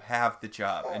after you have the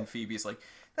job? And Phoebe's like,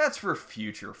 that's for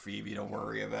future Phoebe to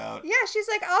worry about. Yeah, she's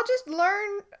like, I'll just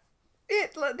learn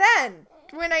it then,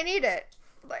 when I need it.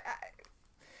 Like,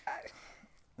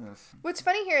 What's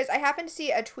funny here is I happened to see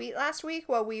a tweet last week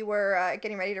while we were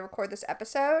getting ready to record this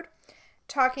episode,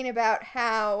 talking about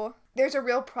how there's a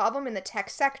real problem in the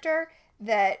tech sector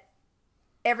that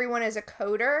everyone is a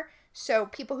coder. So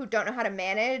people who don't know how to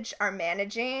manage are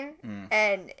managing,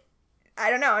 and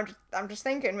I don't know. I'm just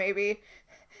thinking maybe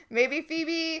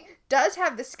Phoebe does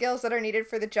have the skills that are needed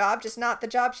for the job, just not the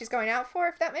job she's going out for.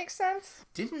 If that makes sense.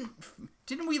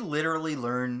 Didn't we literally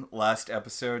learn last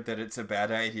episode that it's a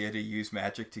bad idea to use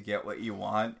magic to get what you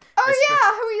want? Oh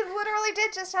yeah, we literally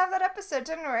did just have that episode,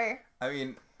 didn't we? I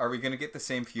mean, are we gonna get the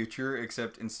same future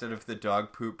except instead of the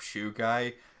dog poop shoe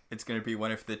guy? It's going to be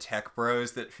one of the tech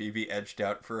bros that Phoebe edged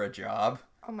out for a job.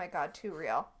 Oh my god, too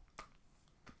real.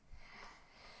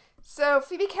 So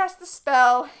Phoebe casts the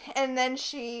spell, and then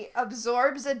she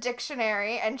absorbs a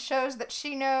dictionary and shows that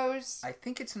she knows... I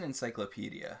think it's an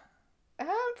encyclopedia. I'm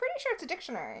pretty sure it's a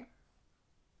dictionary.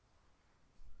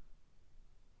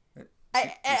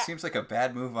 It seems like a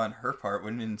bad move on her part.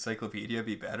 Wouldn't an encyclopedia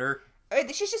be better?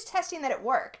 She's just testing that it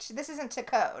worked. This isn't to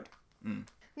code.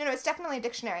 No, it's definitely a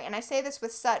dictionary, and I say this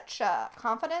with such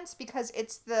confidence because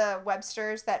it's the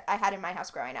Webster's that I had in my house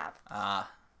growing up.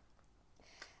 Ah.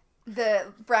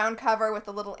 The brown cover with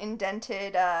the little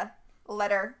indented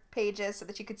letter pages so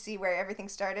that you could see where everything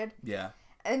started. Yeah.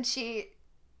 And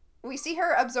we see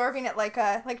her absorbing it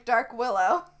like Dark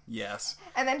Willow. Yes.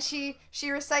 And then she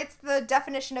recites the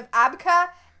definition of abca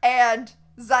and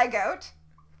zygote.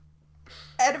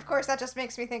 And of course that just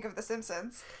makes me think of The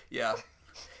Simpsons. Yeah.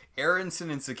 Aronson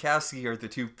and Zukowski are the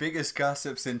two biggest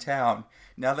gossips in town.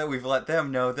 Now that we've let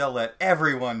them know, they'll let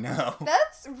everyone know.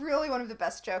 That's really one of the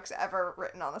best jokes ever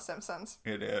written on The Simpsons.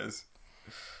 It is.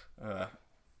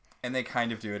 And they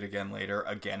kind of do it again later,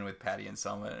 again with Patty and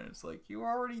Selma, and it's like, you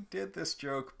already did this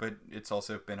joke, but it's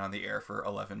also been on the air for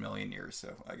 11 million years,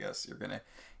 so I guess you're gonna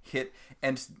hit,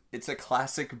 and it's a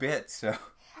classic bit, so...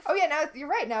 Oh yeah, now you're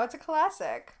right, now it's a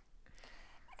classic.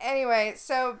 Anyway,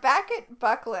 so back at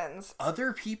Buckland's.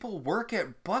 Other people work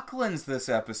at Buckland's this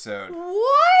episode.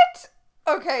 What?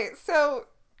 Okay, so...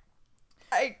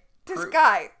 This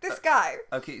guy.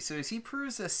 Okay, so is he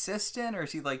Prue's assistant, or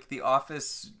is he like the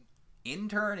office...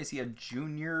 intern? Is he a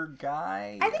junior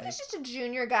guy? I think he's just a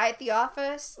junior guy at the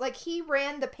office. Like, he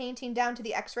ran the painting down to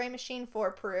the x-ray machine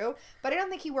for Prue, but I don't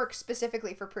think he worked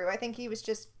specifically for Prue. I think he's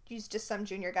just some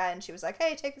junior guy, and she was like,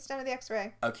 hey, take this down to the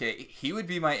x-ray. Okay, he would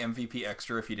be my MVP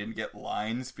extra if he didn't get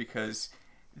lines, because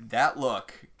that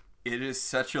look, it is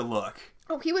such a look.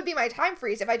 Oh, he would be my time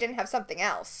freeze if I didn't have something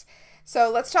else. So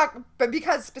let's talk, but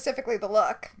because specifically the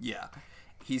look. Yeah.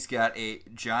 He's got a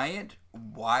giant,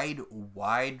 wide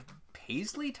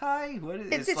paisley tie? What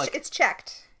is it? It's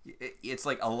checked. It's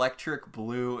like electric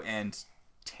blue and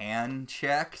tan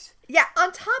checked. Yeah,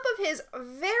 on top of his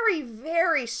very,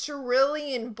 very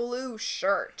cerulean blue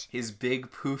shirt. His big,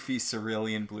 poofy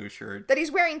cerulean blue shirt. That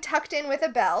he's wearing tucked in with a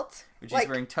belt. Which he's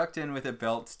wearing tucked in with a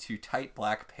belt to tight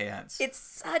black pants. It's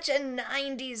such a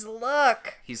 90s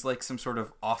look. He's like some sort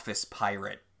of office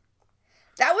pirate.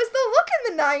 That was the look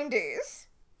in the 90s.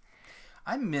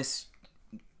 I miss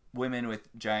women with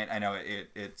giant... I know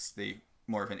it's the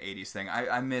more of an 80s thing.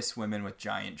 I miss women with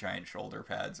giant shoulder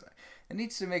pads. It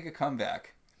needs to make a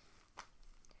comeback.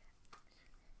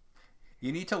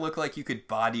 You need to look like you could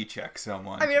body check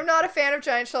someone. I mean, I'm not a fan of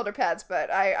giant shoulder pads, but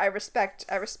I respect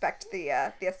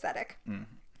the aesthetic. Mm.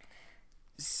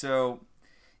 So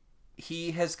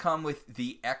he has come with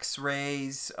the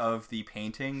X-rays of the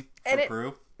painting for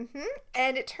Prue. Mm-hmm.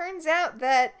 And it turns out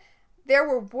that there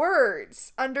were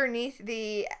words underneath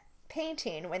the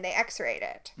painting when they x-rayed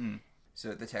it. Mm.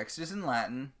 So the text is in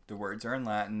Latin. The words are in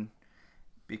Latin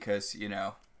because,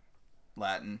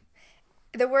 Latin.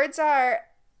 The words are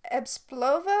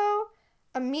Explovo,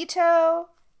 Amito,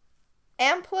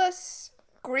 Amplus,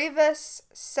 Grievous,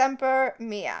 Semper,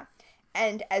 Mia.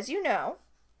 And as you know,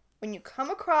 when you come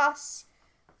across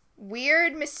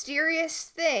weird, mysterious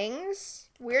things,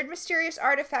 weird, mysterious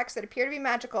artifacts that appear to be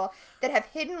magical, that have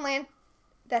hidden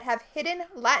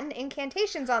Latin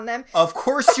incantations on them. Of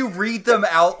course you read them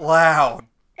out loud.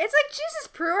 It's like, Jesus,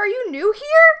 Prue, are you new here?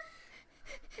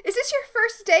 Is this your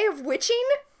first day of witching?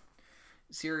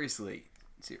 Seriously,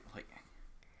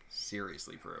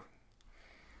 Prue.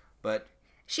 But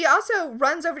she also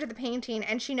runs over to the painting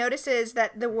and she notices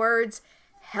that the words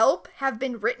help have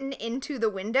been written into the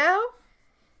window.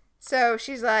 So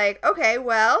she's like, okay,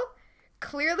 well,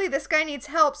 clearly this guy needs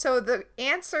help, so the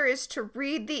answer is to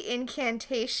read the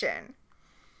incantation.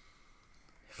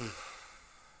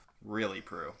 Really,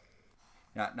 Prue.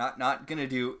 Not gonna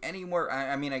do any more.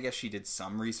 I mean, I guess she did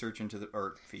some research into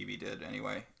or Phoebe did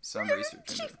anyway. Some research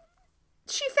into it.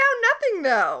 She found nothing,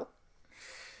 though.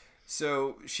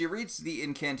 So she reads the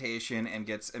incantation and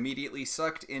gets immediately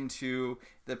sucked into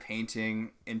the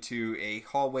painting, into a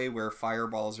hallway where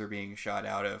fireballs are being shot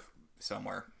out of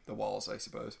somewhere. The walls, I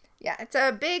suppose. Yeah, it's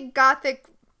a big gothic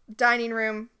dining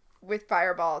room with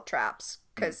fireball traps,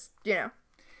 because,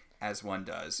 As one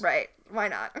does. Right, why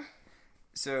not?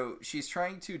 So she's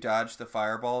trying to dodge the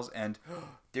fireballs, and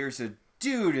there's a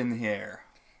dude in here.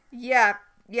 Yep,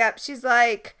 she's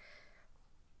like...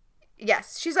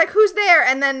 Yes, she's like, who's there?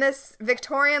 And then this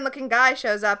Victorian-looking guy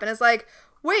shows up and is like,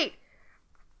 wait,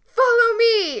 follow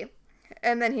me!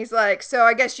 And then he's like, so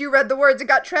I guess you read the words and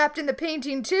got trapped in the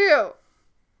painting too.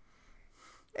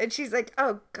 And she's like,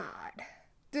 oh God,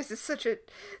 this is such an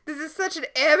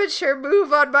amateur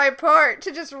move on my part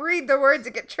to just read the words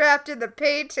and get trapped in the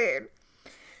painting.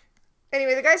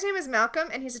 Anyway, the guy's name is Malcolm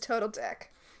and he's a total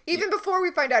dick. Even before we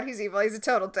find out he's evil, he's a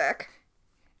total dick.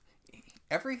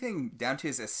 Everything down to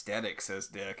his aesthetic says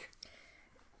dick.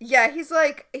 Yeah, he's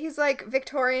like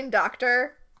Victorian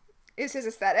doctor is his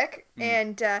aesthetic.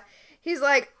 And he's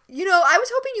like, I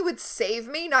was hoping you would save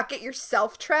me, not get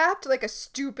yourself trapped like a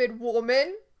stupid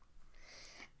woman.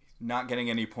 Not getting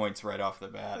any points right off the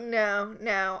bat.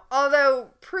 No.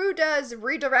 Although Prue does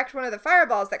redirect one of the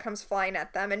fireballs that comes flying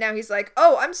at them, and now he's like,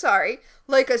 oh, I'm sorry,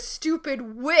 like a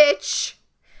stupid witch.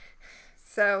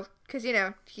 So, because, you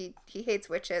know, he hates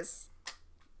witches.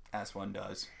 As one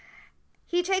does.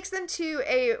 He takes them to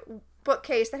a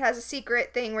bookcase that has a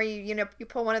secret thing where you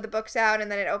pull one of the books out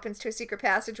and then it opens to a secret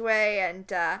passageway, and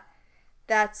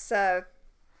that's where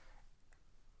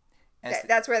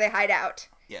they hide out.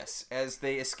 Yes, as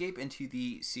they escape into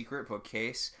the secret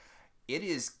bookcase, it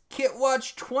is Kit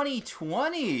Watch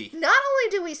 2020. Not only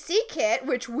do we see Kit,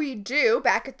 which we do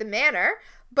back at the manor,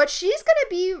 but she's going to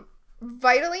be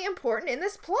vitally important in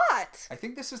this plot. I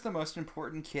think this is the most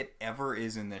important Kit ever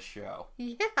is in this show.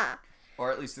 Yeah. Or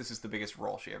at least this is the biggest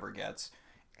role she ever gets.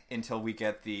 Until we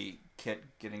get the Kit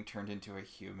getting turned into a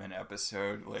human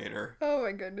episode later. Oh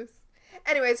my goodness.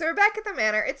 Anyway, so we're back at the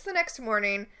manor. It's the next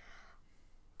morning.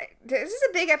 This is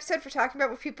a big episode for talking about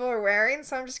what people are wearing,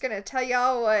 so I'm just going to tell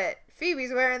y'all what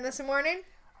Phoebe's wearing this morning.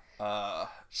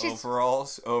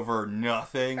 Overalls over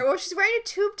nothing. Well, she's wearing a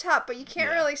tube top, but you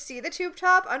can't really see the tube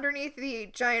top underneath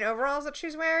the giant overalls that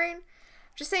she's wearing.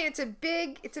 Just saying, it's a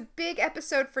big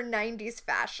episode for 90s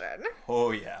fashion.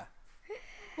 Oh yeah.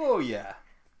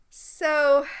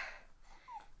 So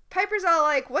Piper's all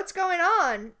like, what's going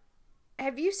on?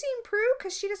 Have you seen Prue?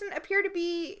 Because she doesn't appear to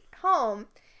be home.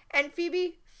 And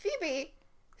Phoebe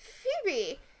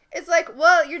is like,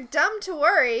 well, you're dumb to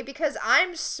worry because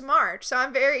I'm smart. So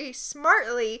I'm very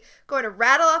smartly going to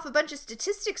rattle off a bunch of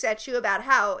statistics at you about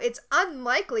how it's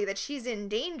unlikely that she's in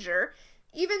danger,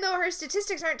 even though her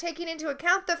statistics aren't taking into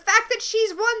account the fact that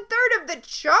she's 1/3 of the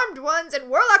charmed ones and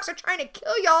warlocks are trying to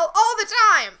kill y'all all the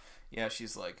time. Yeah,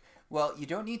 she's like, well, you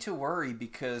don't need to worry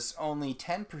because only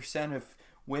 10% of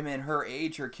women her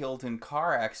age are killed in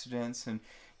car accidents, and,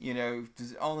 you know,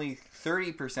 only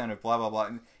 30% of blah, blah, blah.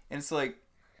 And it's like,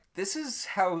 this is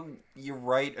how you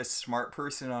write a smart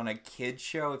person on a kid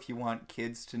show if you want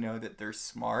kids to know that they're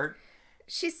smart.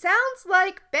 She sounds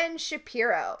like Ben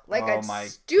Shapiro. Like a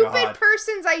stupid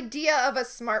person's idea of a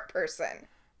smart person.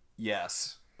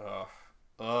 Yes.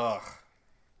 Ugh.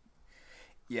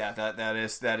 Yeah, that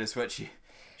is what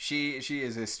she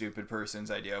is a stupid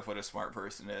person's idea of what a smart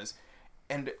person is.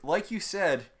 And like you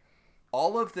said,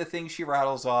 all of the things she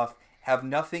rattles off have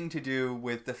nothing to do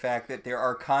with the fact that there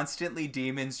are constantly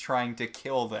demons trying to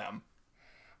kill them.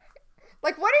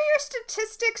 Like, what are your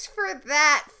statistics for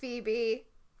that, Phoebe?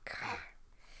 God.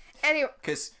 Anyway.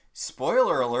 Because,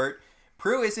 spoiler alert,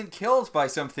 Prue isn't killed by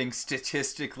something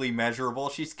statistically measurable.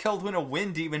 She's killed when a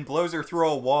wind demon blows her through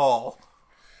a wall.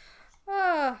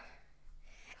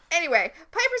 Anyway,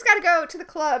 Piper's got to go to the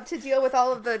club to deal with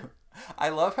all of the... I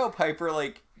love how Piper,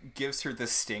 gives her the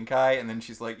stink eye, and then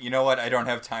she's like, you know what, I don't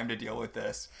have time to deal with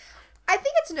this. I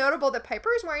think it's notable that Piper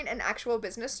is wearing an actual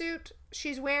business suit.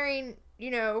 She's wearing,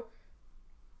 a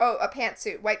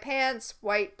pantsuit. White pants,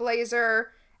 white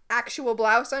blazer, actual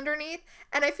blouse underneath.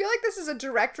 And I feel like this is a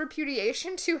direct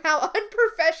repudiation to how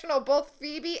unprofessional both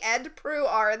Phoebe and Prue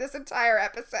are in this entire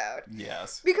episode.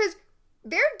 Yes. Because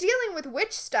they're dealing with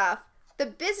witch stuff. The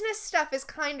business stuff is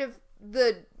kind of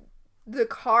the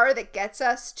car that gets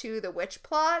us to the witch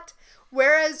plot,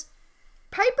 whereas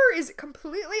Piper is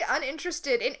completely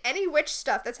uninterested in any witch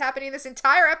stuff that's happening this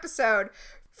entire episode.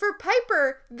 For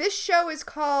Piper, this show is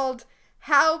called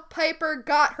How Piper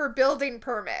Got Her Building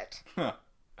Permit.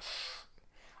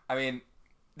 I mean,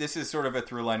 this is sort of a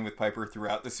through line with Piper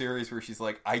throughout the series where she's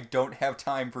like, I don't have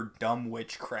time for dumb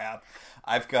witch crap.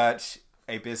 I've got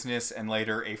a business and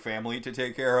later a family to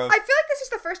take care of. I feel like this is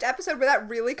the first episode where that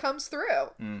really comes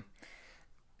through.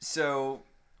 So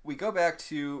we go back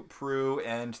to Prue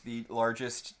and the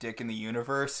largest dick in the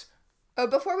universe. Oh,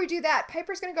 before we do that,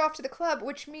 Piper's going to go off to the club,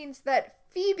 which means that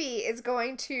Phoebe is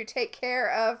going to take care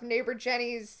of neighbor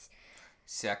Jenny's...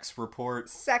 Sex report.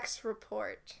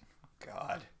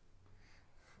 God.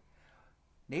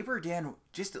 Neighbor Dan,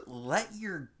 just let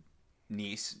your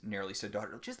niece, nearly said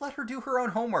daughter, just let her do her own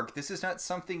homework. This is not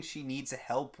something she needs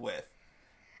help with.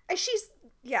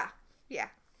 Yeah.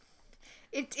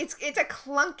 It's a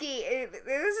clunky...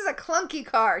 This is a clunky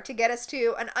car to get us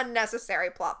to an unnecessary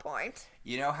plot point.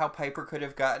 You know how Piper could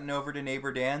have gotten over to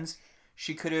Neighbor Dan's?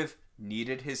 She could have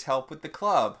needed his help with the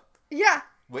club. Yeah.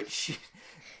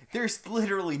 There's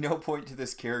literally no point to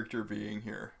this character being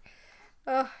here.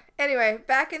 Anyway,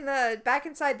 back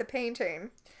inside the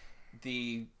painting.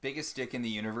 The biggest dick in the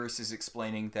universe is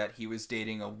explaining that he was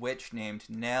dating a witch named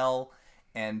Nell,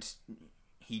 and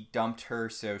he dumped her,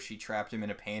 so she trapped him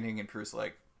in a painting, and Prue's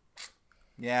like,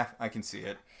 yeah, I can see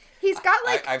it. He's got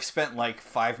I've spent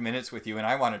 5 minutes with you, and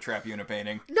I want to trap you in a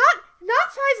painting. Not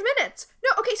 5 minutes!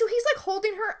 No, Okay, so he's like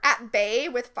holding her at bay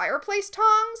with fireplace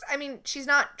tongs. I mean, she's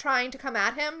not trying to come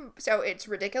at him, so it's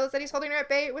ridiculous that he's holding her at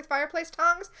bay with fireplace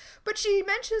tongs. But she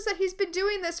mentions that he's been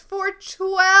doing this for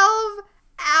 12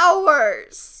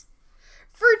 hours.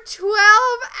 For 12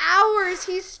 hours,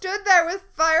 he stood there with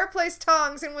fireplace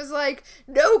tongs and was like,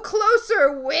 "No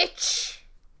closer, witch!"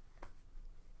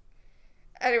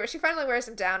 Anyway, she finally wears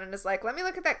him down and is like, "Let me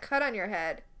look at that cut on your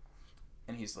head."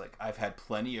 And he's like, "I've had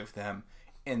plenty of them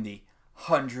in the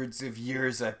hundreds of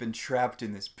years I've been trapped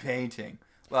in this painting."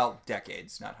 Well,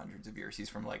 decades, not hundreds of years. He's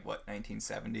from, like, what,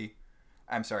 1970?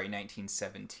 I'm sorry,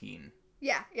 1917.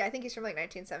 Yeah, I think he's from, like,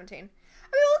 1917. I mean,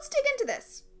 well, let's dig into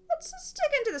this. Let's just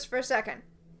dig into this for a second.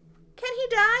 Can he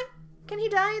die? Can he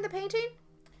die in the painting?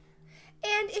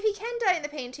 And if he can die in the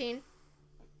painting,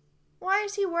 why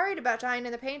is he worried about dying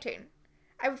in the painting?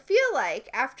 I would feel like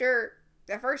after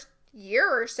the first year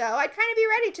or so, I'd kind of be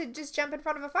ready to just jump in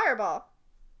front of a fireball.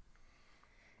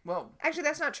 Well, actually,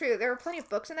 that's not true. There were plenty of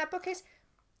books in that bookcase.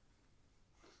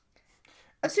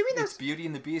 Assuming those... It's Beauty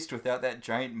and the Beast without that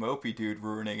giant mopey dude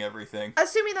ruining everything.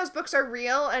 Assuming those books are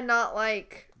real and not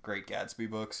like... Great Gatsby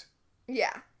books.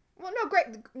 Yeah. Well,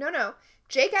 no.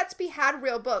 Jay Gatsby had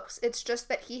real books. It's just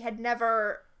that he had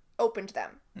never opened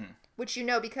them. Which you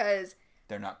know because...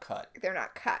 They're not cut.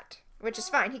 Which is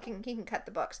fine. He can cut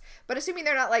the books. But assuming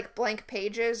they're not like blank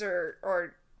pages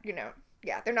or you know,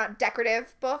 yeah, they're not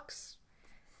decorative books.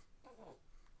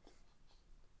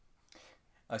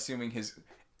 Assuming his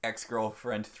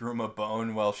ex-girlfriend threw him a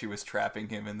bone while she was trapping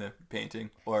him in the painting.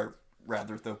 Or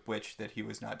rather, the witch that he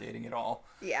was not dating at all.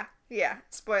 Yeah.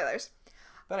 Spoilers.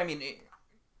 But I mean...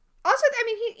 Also, I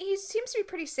mean, he seems to be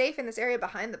pretty safe in this area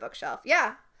behind the bookshelf.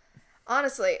 Yeah.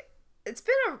 Honestly, it's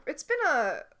been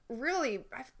a really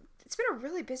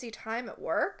busy time at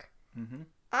work. Mm-hmm.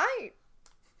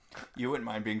 You wouldn't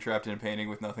mind being trapped in a painting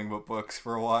with nothing but books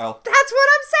for a while. That's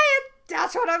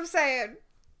what I'm saying.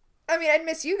 I mean, I'd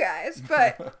miss you guys,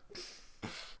 but...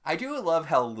 I do love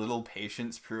how little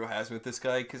patience Prue has with this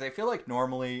guy, because I feel like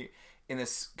normally in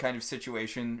this kind of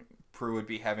situation, Prue would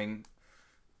be having,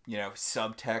 you know,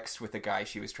 subtext with the guy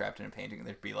she was trapped in a painting, and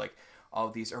there'd be like all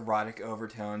these erotic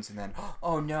overtones, and then,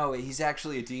 oh no, he's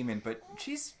actually a demon, but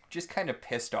she's just kind of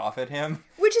pissed off at him.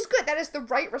 Which is good. That is the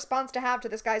right response to have to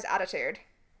this guy's attitude.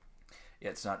 Yeah,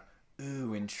 it's not,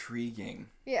 ooh, intriguing.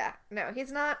 Yeah, no,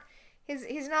 he's not...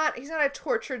 He's not a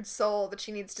tortured soul that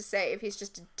she needs to save. He's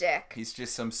just a dick. He's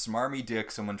just some smarmy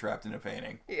dick someone trapped in a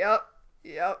painting. Yep.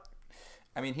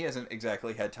 I mean, he hasn't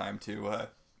exactly had time to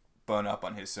bone up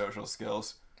on his social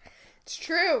skills. It's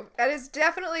true. That is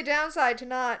definitely a downside to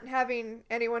not having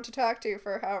anyone to talk to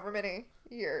for however many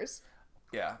years.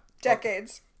 Yeah.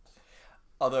 Decades.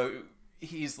 Although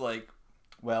he's like,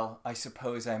 well, I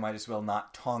suppose I might as well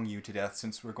not tong you to death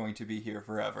since we're going to be here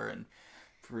forever. And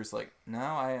Prue's like, no,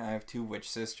 I have two witch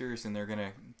sisters and they're going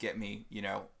to get me, you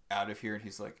know, out of here. And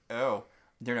he's like, oh,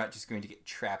 they're not just going to get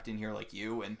trapped in here like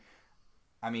you. And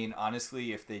I mean,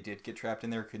 honestly, if they did get trapped in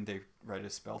there, couldn't they write a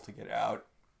spell to get out?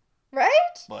 Right?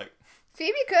 Like,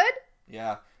 Phoebe could.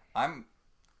 Yeah. I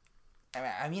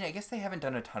mean, I guess they haven't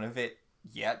done a ton of it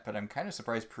yet, but I'm kind of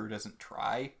surprised Prue doesn't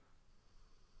try.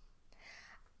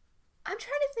 I'm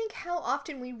trying to think how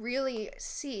often we really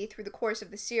see through the course of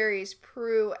the series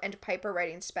Prue and Piper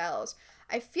writing spells.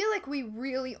 I feel like we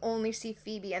really only see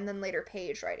Phoebe and then later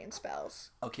Paige writing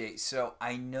spells. Okay, so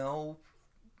I know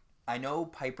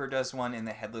Piper does one in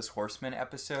the Headless Horseman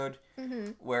episode,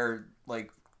 where like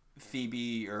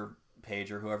Phoebe or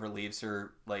Paige or whoever leaves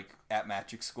her like at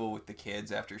magic school with the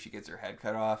kids after she gets her head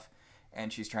cut off.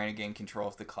 And she's trying to gain control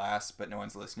of the class, but no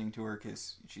one's listening to her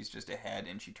because she's just ahead,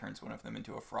 and she turns one of them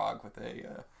into a frog with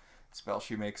a spell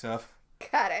she makes up.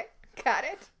 Got it.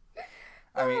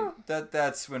 I mean,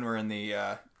 that's when we're in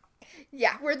the...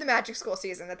 Yeah, we're in the magic school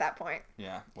season at that point.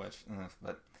 Yeah,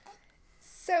 but...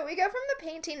 So we go from the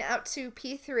painting out to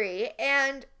P3,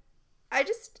 and I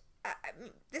just...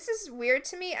 this is weird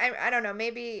to me. I don't know,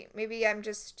 maybe I'm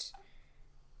just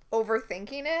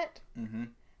overthinking it. Mm-hmm.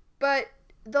 But...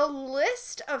 the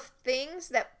list of things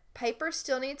that Piper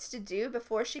still needs to do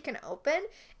before she can open,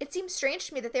 it seems strange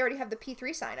to me that they already have the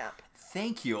P3 sign up.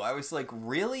 Thank you. I was like,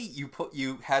 really?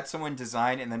 You had someone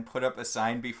design and then put up a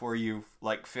sign before you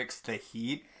like fixed the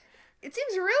heat? It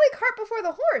seems really cart before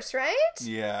the horse, right?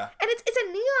 Yeah. And it's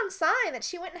a neon sign that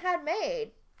she went and had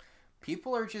made.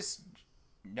 People are just...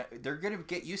 they're going to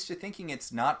get used to thinking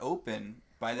it's not open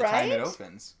by the time it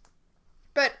opens.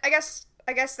 But I guess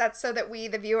that's so that we,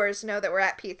 the viewers, know that we're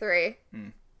at P3.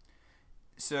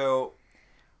 So,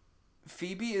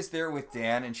 Phoebe is there with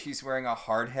Dan, and she's wearing a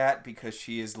hard hat because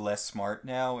she is less smart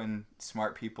now, and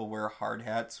smart people wear hard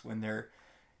hats when they're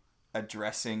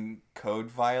addressing code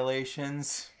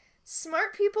violations.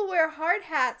 Smart people wear hard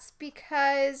hats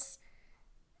because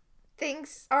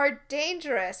things are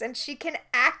dangerous, and she can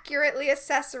accurately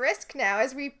assess risk now,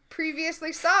 as we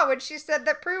previously saw when she said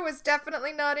that Prue was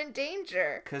definitely not in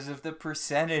danger. Because of the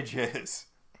percentages.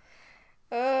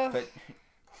 Ugh. But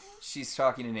she's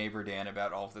talking to Neighbor Dan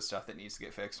about all of the stuff that needs to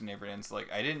get fixed, and Neighbor Dan's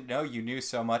like, I didn't know you knew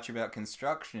so much about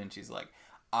construction. And she's like,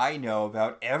 I know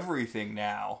about everything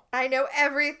now. I know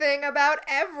everything about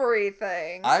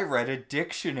everything. I read a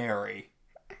dictionary.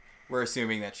 We're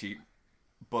assuming that she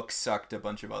book sucked a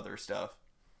bunch of other stuff.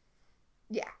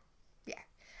 Yeah.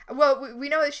 Well, we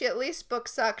know that she at least book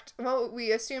sucked. Well,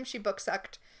 we assume she book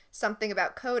sucked something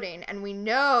about coding, and we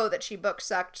know that she book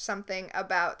sucked something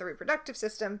about the reproductive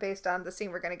system based on the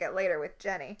scene we're going to get later with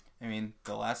Jenny. I mean,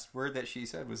 the last word that she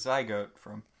said was zygote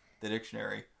from the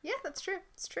dictionary. Yeah, that's true.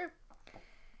 It's true.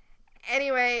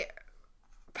 Anyway,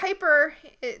 Piper,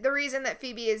 the reason that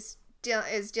Phoebe is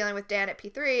dealing with Dan at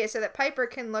P3 is so that Piper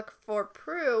can look for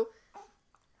Prue.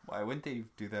 Why wouldn't they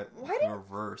do that in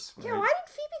reverse? Right? Yeah, why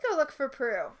did Phoebe go look for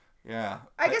Prue? Yeah.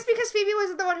 I guess because Phoebe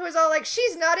was the one who was all like,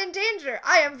 she's not in danger.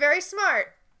 I am very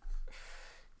smart.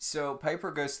 So Piper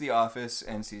goes to the office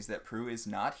and sees that Prue is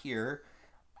not here.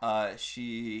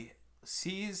 She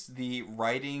sees the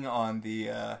writing on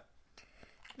the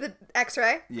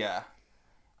X-ray? Yeah.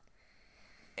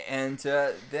 And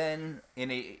then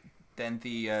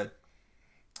the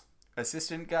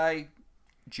assistant guy,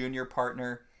 junior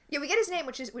partner. Yeah, we get his name,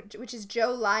 which is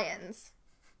Joe Lyons.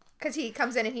 Because he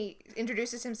comes in and he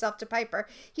introduces himself to Piper.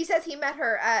 He says he met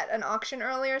her at an auction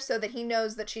earlier so that he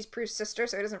knows that she's Prue's sister,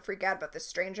 so he doesn't freak out about this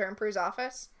stranger in Prue's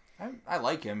office. I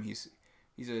like him. He's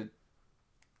a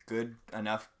good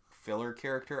enough filler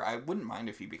character. I wouldn't mind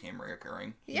if he became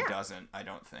reoccurring. He doesn't, I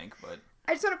don't think, but...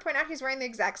 I just want to point out he's wearing the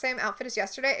exact same outfit as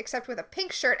yesterday, except with a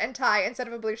pink shirt and tie instead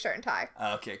of a blue shirt and tie.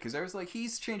 Okay, because I was like,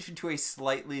 he's changed into a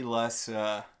slightly less...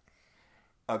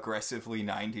 aggressively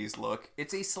 90s look.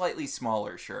 It's a slightly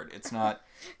smaller shirt. It's not...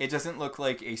 It doesn't look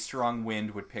like a strong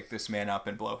wind would pick this man up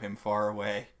and blow him far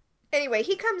away. Anyway,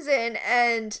 he comes in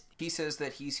and... He says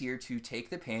that he's here to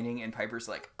take the painting, and Piper's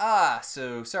like,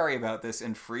 so sorry about this,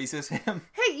 and freezes him.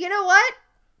 Hey, you know what?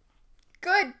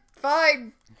 Good.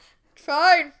 Fine.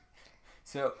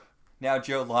 So, now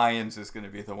Joe Lyons is going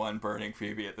to be the one burning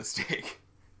Phoebe at the stake.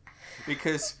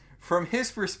 Because, from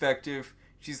his perspective,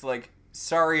 she's like,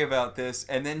 sorry about this,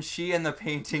 and then she and the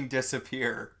painting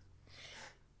disappear.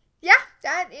 Yeah,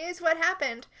 that is what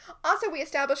happened. Also, we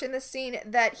establish in this scene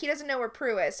that he doesn't know where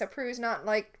Prue is, so Prue's not,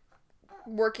 like,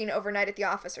 working overnight at the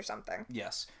office or something.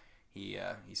 Yes. He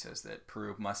says that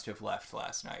Prue must have left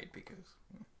last night because...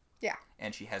 Yeah.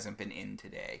 And she hasn't been in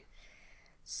today.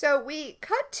 So we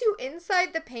cut to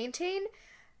inside the painting.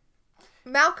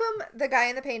 Malcolm, the guy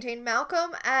in the painting,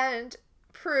 Malcolm and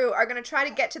Prue are going to try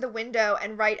to get to the window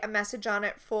and write a message on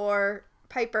it for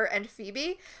Piper and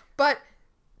Phoebe. But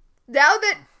now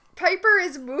that Piper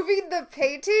is moving the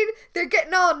painting, they're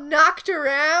getting all knocked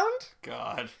around.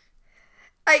 God.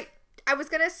 I was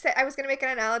gonna make an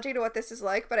analogy to what this is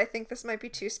like, but I think this might be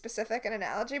too specific an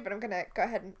analogy, but I'm gonna go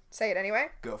ahead and say it anyway.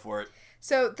 Go for it.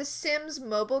 So the Sims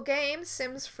mobile game,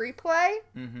 Sims Free Play.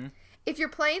 Mm-hmm. If you're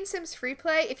playing Sims Free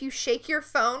Play, if you shake your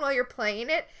phone while you're playing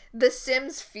it, the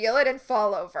Sims feel it and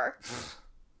fall over.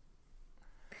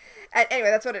 Anyway,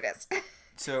 that's what it is.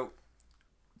 So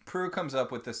Prue comes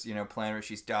up with this, plan where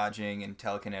she's dodging and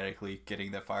telekinetically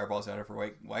getting the fireballs out of her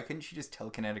way. Why couldn't she just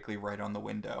telekinetically write on the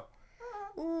window?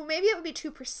 Ooh, maybe it would be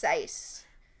too precise.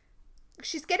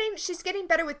 She's getting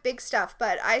better with big stuff,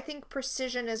 but I think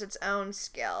precision is its own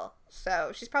skill.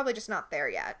 So she's probably just not there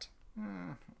yet.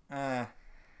 I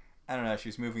don't know.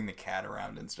 She's moving the cat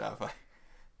around and stuff. Yeah,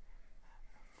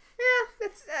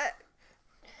 that's...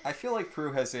 I feel like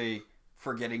Prue has a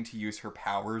forgetting to use her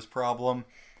powers problem.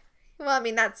 Well, I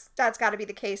mean, that's got to be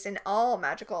the case in all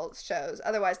magical shows.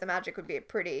 Otherwise, the magic would be a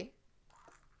pretty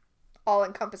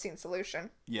all-encompassing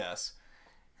solution. Yes.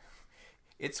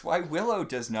 It's why Willow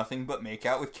does nothing but make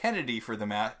out with Kennedy for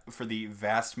the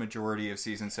vast majority of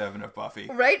season 7 of Buffy.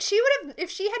 Right? She would have, if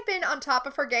she had been on top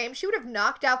of her game, she would have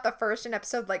knocked out the first in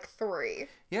episode 3.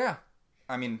 Yeah.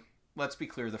 I mean, let's be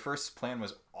clear, the first plan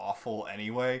was awful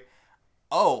anyway.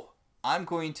 Oh, I'm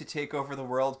going to take over the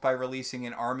world by releasing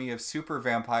an army of super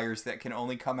vampires that can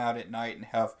only come out at night and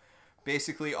have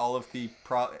basically all of the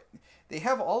they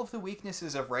have all of the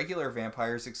weaknesses of regular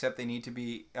vampires, except they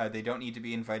don't need to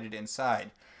be invited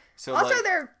inside. So also,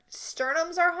 their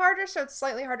sternums are harder, so it's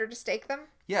slightly harder to stake them.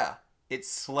 Yeah, it's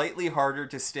slightly harder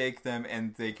to stake them,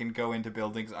 and they can go into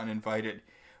buildings uninvited.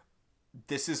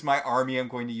 This is my army I'm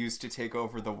going to use to take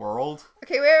over the world.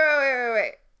 Okay,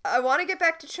 wait. I want to get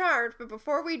back to Charmed, but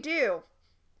before we do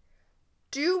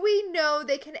we know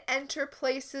they can enter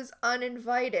places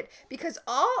uninvited? Because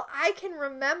all I can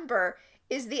remember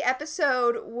is the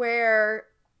episode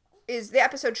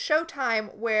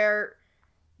Showtime, where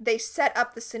they set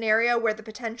up the scenario where the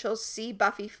potentials see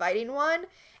Buffy fighting one,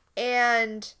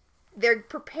 and they're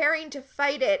preparing to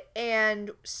fight it,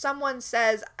 and someone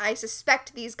says, I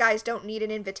suspect these guys don't need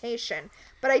an invitation.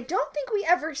 But I don't think we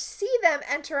ever see them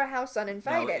enter a house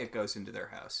uninvited. No, it goes into their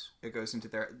house. It goes into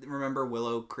their... Remember,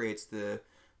 Willow creates the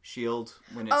shield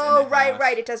when it's in the house?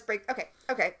 Right. It does break.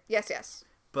 Okay. Yes.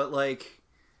 But, like,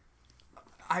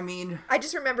 I mean... I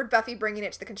just remembered Buffy bringing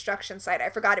it to the construction site. I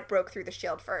forgot it broke through the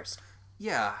shield first.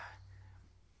 Yeah.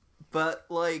 But,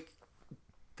 like...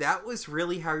 That was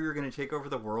really how you were going to take over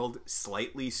the world,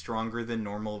 slightly stronger than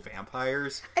normal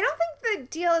vampires. I don't think the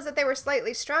deal is that they were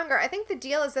slightly stronger. I think the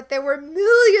deal is that there were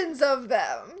millions of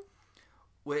them.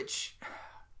 Which...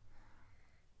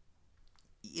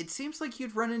 It seems like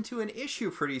you'd run into an issue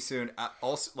pretty soon.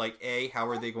 Also, like, how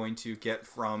are they going to get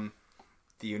from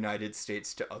the United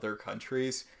States to other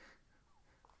countries?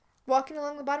 Walking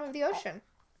along the bottom of the ocean.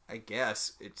 I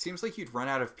guess. It seems like you'd run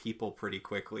out of people pretty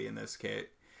quickly in this case.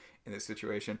 In this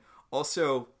situation.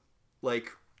 Also, like,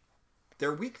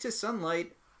 they're weak to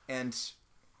sunlight, and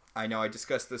I know I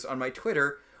discussed this on my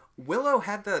Twitter. Willow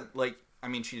had the, like, I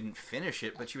mean, she didn't finish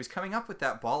it, but she was coming up with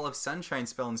that ball of sunshine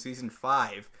spell in season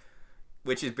 5,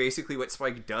 which is basically what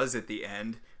Spike does at the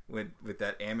end with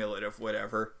that amulet of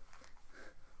whatever.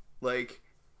 Like,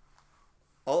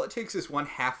 all it takes is one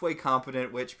halfway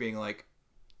competent witch being like,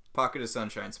 pocket of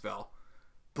sunshine spell.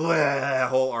 Blah,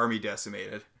 whole army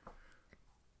decimated.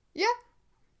 Yeah.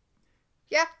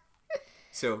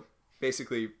 So,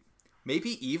 basically,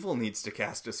 maybe evil needs to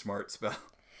cast a smart spell.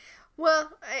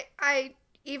 Well,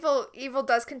 evil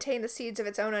does contain the seeds of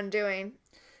its own undoing.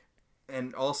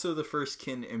 And also the first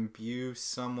can imbue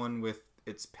someone with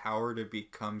its power to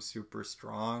become super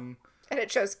strong. And it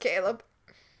chose Caleb.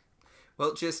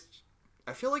 Well,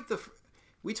 I feel like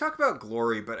we talk about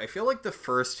Glory, but I feel like the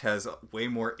first has way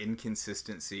more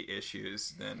inconsistency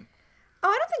issues than... Oh,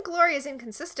 I don't think Glory is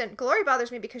inconsistent. Glory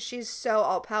bothers me because she's so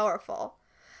all-powerful.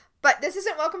 But this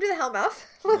isn't Welcome to the Hellmouth.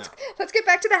 Let's get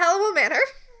back to the Hallowell Manor.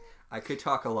 I could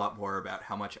talk a lot more about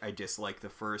how much I dislike the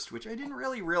first, which I didn't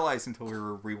really realize until we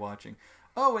were rewatching.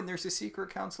 Oh, and there's a secret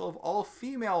council of all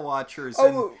female watchers,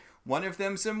 and one of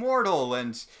them's immortal,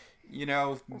 and, you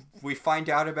know, we find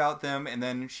out about them, and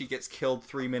then she gets killed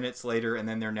 3 minutes later, and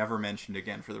then they're never mentioned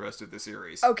again for the rest of the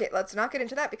series. Okay, let's not get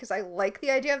into that, because I like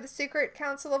the idea of the secret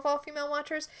council of all female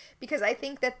watchers, because I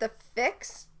think that the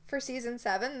fix for season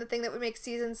 7, the thing that would make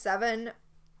season 7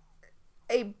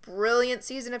 a brilliant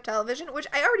season of television, which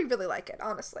I already really like it,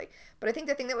 honestly, but I think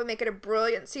the thing that would make it a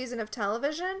brilliant season of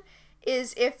television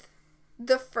is if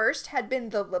the first had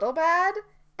been the little bad,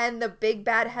 and the big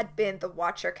bad had been the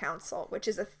Watcher Council, which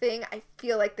is a thing I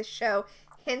feel like the show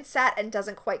hints at and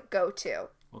doesn't quite go to.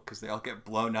 Well, because they all get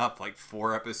blown up like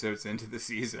 4 episodes into the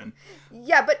season.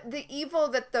 Yeah, but the evil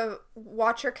that the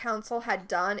Watcher Council had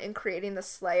done in creating the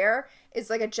Slayer is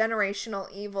like a generational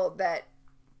evil that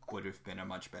would have been a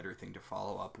much better thing to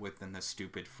follow up with than the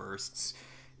stupid firsts,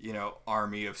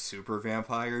 army of super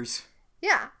vampires.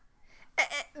 Yeah.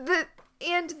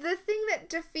 And the thing that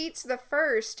defeats the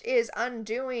first is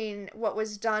undoing what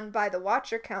was done by the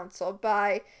Watcher Council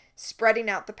by spreading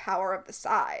out the power of the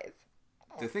scythe.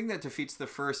 The thing that defeats the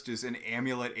first is an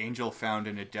amulet Angel found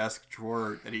in a desk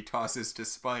drawer that he tosses to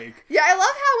Spike. Yeah, I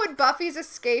love how when Buffy's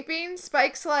escaping,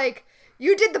 Spike's like,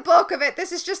 you did the bulk of it,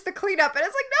 this is just the cleanup. And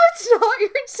it's like, no, it's not. You're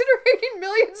incinerating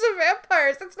millions of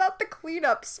vampires. It's not the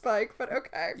cleanup, Spike, but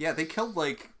okay. Yeah, they killed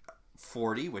like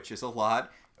 40, which is a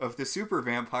lot, of the super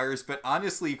vampires, but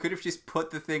honestly, you could have just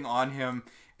put the thing on him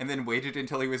and then waited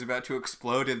until he was about to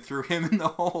explode and threw him in the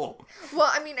hole. Well,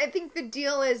 I mean, I think the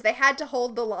deal is they had to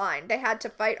hold the line. They had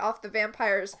to fight off the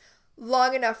vampires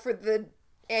long enough for the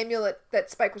amulet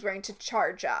that Spike was wearing to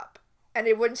charge up. And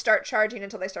it wouldn't start charging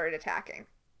until they started attacking.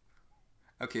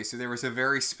 Okay, so there was a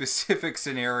very specific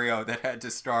scenario that had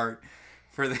to start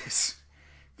for this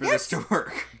to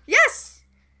work. Yes!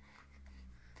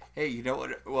 Hey, you know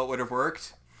what would have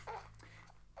worked?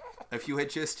 If you had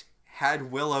just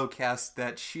had Willow cast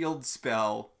that shield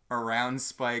spell around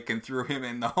Spike and threw him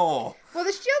in the hole. Well,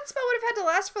 the shield spell would have had to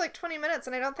last for like 20 minutes,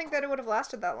 and I don't think that it would have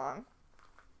lasted that long.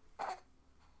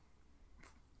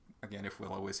 Again, if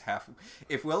Willow was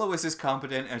as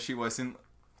competent as she was in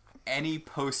any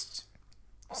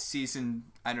post-season,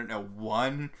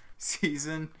 1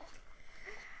 season,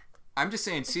 I'm just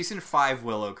saying season 5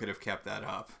 Willow could have kept that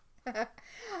up.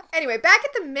 Anyway, back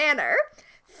at the manor,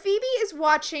 Phoebe is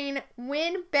watching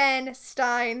Win Ben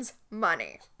Stein's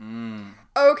Money.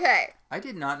 Okay. I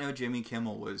did not know Jimmy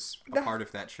Kimmel was a part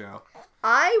of that show.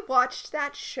 I watched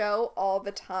that show all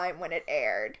the time when it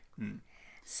aired.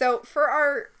 So for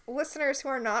our listeners who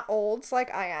are not olds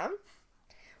like I am,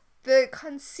 the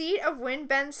conceit of Win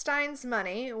Ben Stein's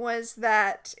Money was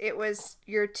that it was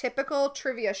your typical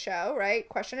trivia show, right?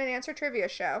 Question and answer trivia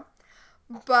show.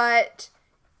 But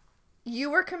you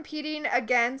were competing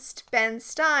against Ben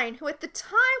Stein, who at the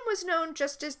time was known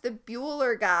just as the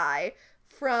Bueller guy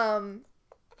from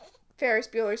Ferris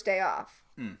Bueller's Day Off.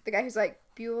 The guy who's like,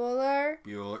 Bueller?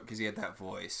 Bueller, because he had that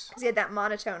voice. Because he had that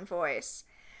monotone voice.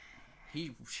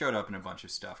 He showed up in a bunch of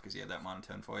stuff because he had that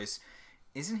monotone voice.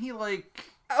 Isn't he like...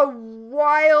 a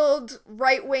wild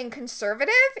right-wing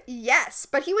conservative? Yes,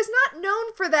 but he was not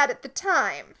known for that at the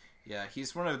time. Yeah,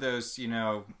 he's one of those, you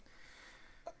know,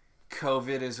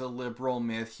 COVID is a liberal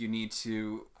myth. You need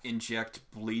to inject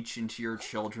bleach into your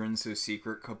children so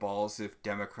secret cabals if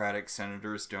Democratic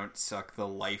senators don't suck the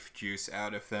life juice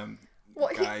out of them. Well,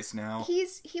 now. He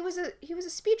was a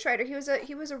speechwriter.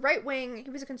 He was a right-wing, he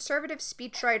was a conservative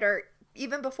speechwriter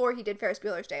even before he did Ferris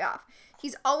Bueller's Day Off.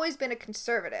 He's always been a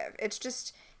conservative. It's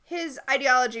just his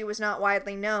ideology was not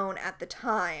widely known at the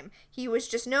time. He was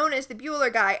just known as the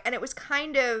Bueller guy, and it was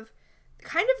kind of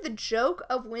the joke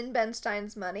of Win Ben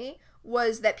Stein's Money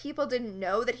was that people didn't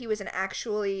know that he was an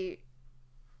actually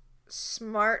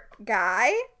smart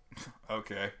guy.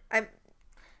 Okay.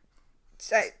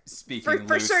 Speaking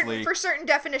loosely. For certain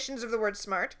definitions of the word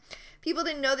smart, people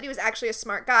didn't know that he was actually a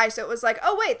smart guy, so it was like,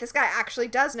 oh wait, this guy actually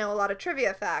does know a lot of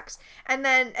trivia facts. And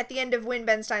then at the end of Win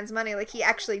Ben Stein's Money, like, he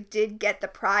actually did get the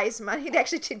prize money. They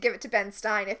actually did give it to Ben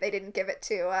Stein if they didn't give it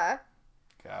to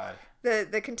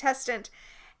the contestant.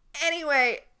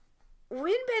 Anyway,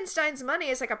 Win Ben Stein's Money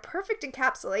is like a perfect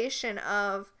encapsulation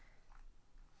of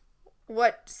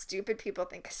what stupid people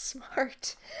think is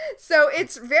smart. So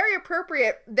it's very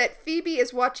appropriate that Phoebe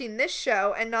is watching this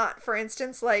show and not, for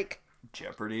instance, like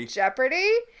Jeopardy,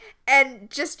 and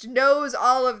just knows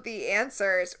all of the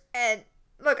answers. And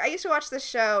look, I used to watch this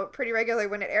show pretty regularly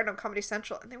when it aired on Comedy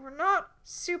Central, and they were not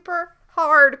super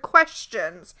hard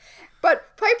questions.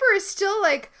 But Piper is still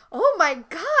like, oh my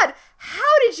god,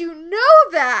 how did you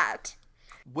know that?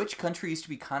 Which country used to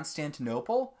be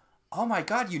Constantinople? Oh my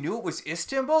god, you knew it was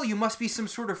Istanbul? You must be some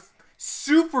sort of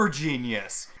super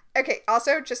genius. Okay,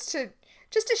 also, just to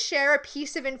share a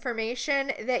piece of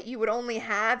information that you would only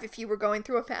have if you were going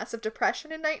through a massive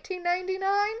depression in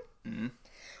 1999.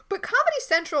 But Comedy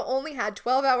Central only had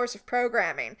 12 hours of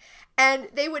programming, and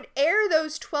they would air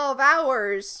those 12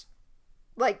 hours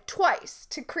like twice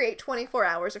to create 24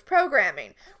 hours of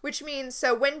programming, which means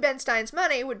so Win Ben Stein's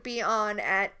Money would be on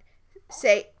at,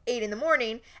 say, 8 in the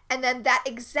morning, and then that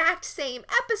exact same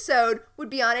episode would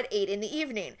be on at 8 in the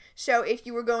evening. So if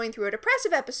you were going through a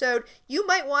depressive episode, you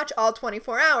might watch all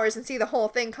 24 hours and see the whole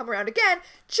thing come around again.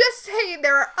 Just saying,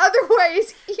 there are other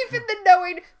ways, even than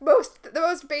knowing the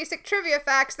most basic trivia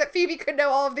facts, that Phoebe could know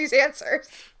all of these answers.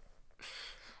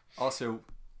 Also,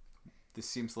 this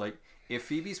seems like, if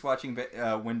Phoebe's watching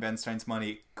Win Ben Stein's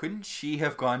Money, couldn't she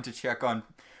have gone to check on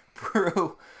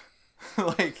Prue?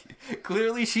 Like,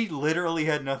 clearly she literally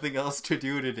had nothing else to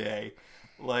do today.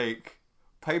 Like,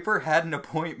 Piper had an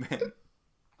appointment.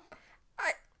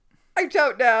 I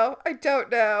don't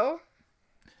know.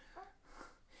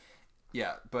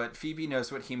 Yeah, but Phoebe knows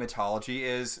what hematology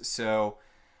is, so...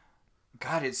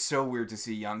 God, it's so weird to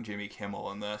see young Jimmy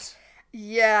Kimmel in this.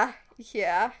 Yeah.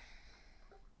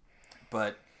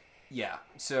 But, yeah,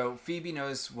 so Phoebe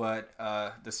knows what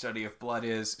the study of blood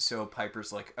is, so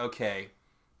Piper's like, okay,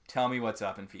 tell me what's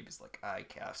up. And Phoebe's like, I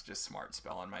cast a smart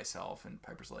spell on myself. And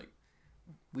Piper's like,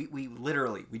 we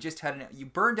literally, we just had you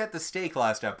burned at the stake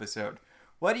last episode.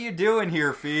 What are you doing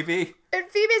here, Phoebe? And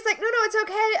Phoebe's like, no, it's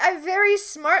okay. I very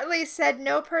smartly said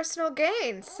no personal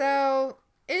gain, so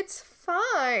it's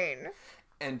fine.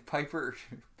 And Piper,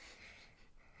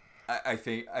 I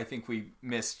think we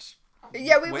missed.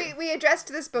 Yeah, we addressed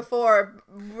this before,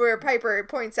 where Piper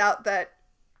points out that,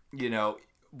 you know,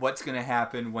 what's going to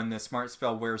happen when the smart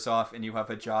spell wears off and you have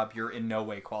a job you're in no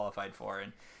way qualified for.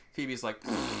 And Phoebe's like,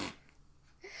 pfft.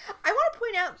 I want to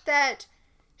point out that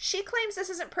she claims this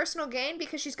isn't personal gain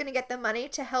because she's going to get the money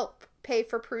to help pay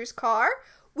for Prue's car,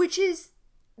 which is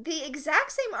the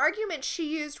exact same argument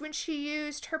she used when she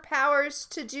used her powers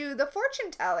to do the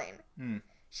fortune telling.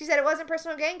 She said it wasn't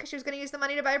personal gain because she was going to use the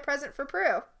money to buy a present for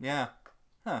Prue. Yeah.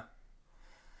 Huh.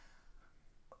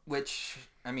 Which,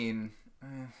 I mean,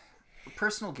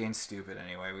 personal gain's stupid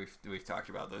anyway. We've talked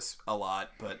about this a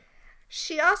lot, but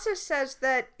she also says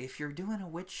that if you're doing a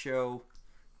witch show,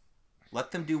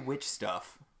 let them do witch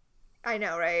stuff. I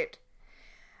know, right?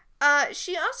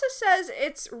 She also says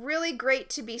it's really great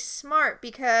to be smart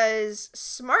because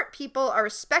smart people are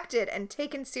respected and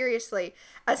taken seriously,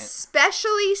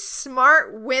 especially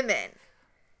smart women.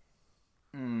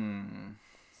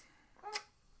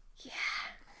 Yeah.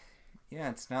 Yeah,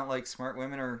 it's not like smart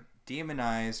women are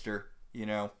demonized or,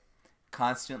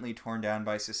 constantly torn down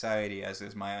by society, as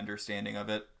is my understanding of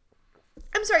it.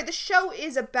 I'm sorry, the show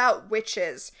is about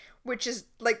witches, which is,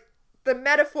 like, the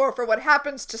metaphor for what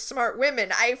happens to smart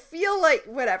women. I feel like...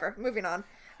 Whatever. Moving on.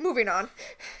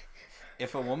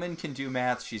 If a woman can do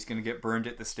math, she's going to get burned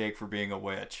at the stake for being a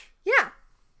witch. Yeah.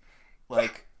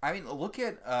 I mean, look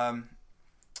at Hedy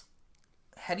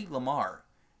Lamarr,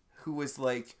 who was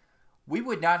like, we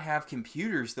would not have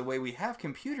computers the way we have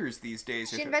computers these days.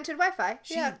 She invented Wi-Fi.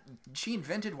 She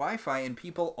invented Wi-Fi, and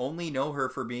people only know her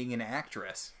for being an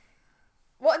actress.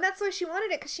 Well, and that's why she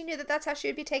wanted it, because she knew that that's how she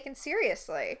would be taken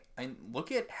seriously. And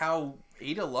look at how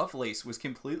Ada Lovelace was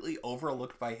completely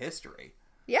overlooked by history.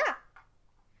 Yeah.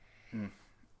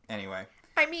 Anyway.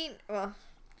 I mean, well...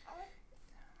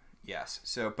 Yes.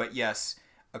 But yes,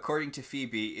 according to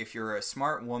Phoebe, if you're a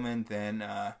smart woman, then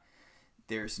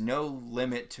there's no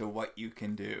limit to what you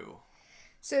can do.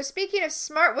 So speaking of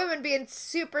smart women being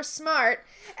super smart,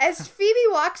 as Phoebe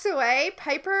walks away,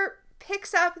 Piper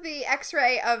picks up the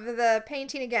x-ray of the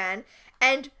painting again,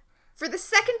 and for the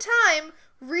second time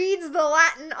reads the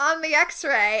Latin on the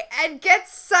x-ray and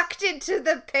gets sucked into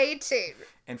the painting.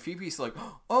 And Phoebe's like,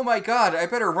 oh my god, I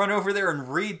better run over there and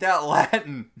read that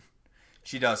Latin.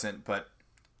 She doesn't, but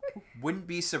wouldn't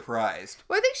be surprised.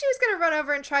 Well, I think she was going to run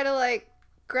over and try to,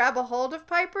 grab a hold of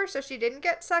Piper so she didn't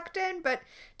get sucked in, but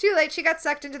too late, she got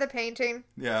sucked into the painting.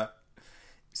 Yeah.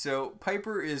 So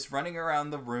Piper is running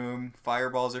around the room,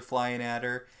 fireballs are flying at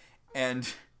her,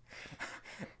 and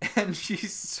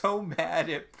she's so mad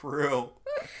at Prue.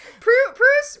 Prue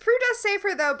does save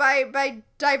her, though, by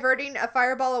diverting a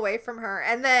fireball away from her,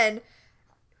 and then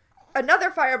another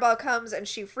fireball comes and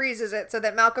she freezes it so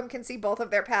that Malcolm can see both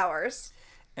of their powers.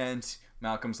 And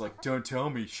Malcolm's like, don't tell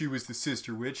me, she was the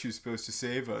sister witch who's supposed to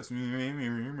save us.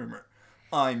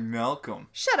 I'm Malcolm.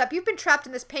 Shut up, you've been trapped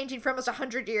in this painting for almost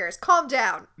 100 years. Calm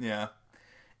down. Yeah.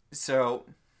 So,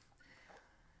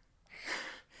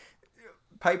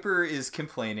 Piper is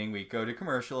complaining. We go to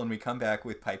commercial and we come back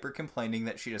with Piper complaining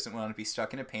that she doesn't want to be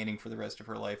stuck in a painting for the rest of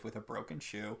her life with a broken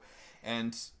shoe.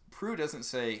 And Prue doesn't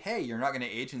say, hey, you're not going to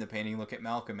age in the painting, look at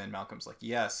Malcolm. And Malcolm's like,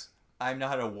 yes, I'm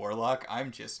not a warlock,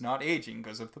 I'm just not aging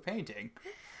because of the painting.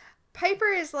 Piper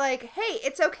is like, hey,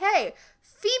 it's okay.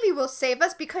 Phoebe will save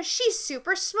us because she's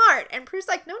super smart. And Prue's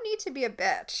like, no need to be a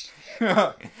bitch.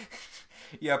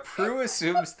 Yeah, Prue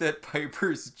assumes that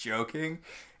Piper's joking,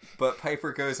 but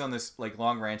Piper goes on this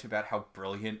long rant about how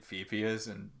brilliant Phoebe is,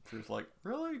 and Prue's like,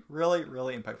 really? Really?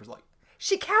 Really? And Piper's like,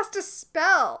 she cast a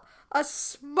spell. A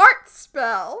smart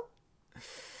spell.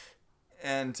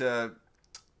 And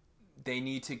they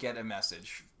need to get a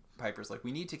message. Piper's like,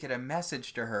 we need to get a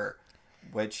message to her.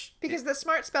 Because the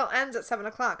smart spell ends at 7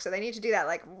 o'clock, so they need to do that,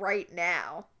 right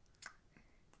now.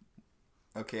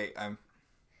 Okay, and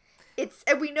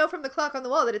we know from the clock on the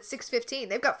wall that it's 6:15.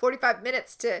 They've got 45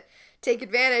 minutes to take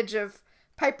advantage of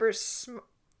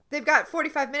They've got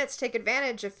 45 minutes to take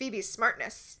advantage of Phoebe's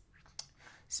smartness.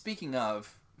 Speaking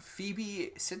of,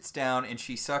 Phoebe sits down and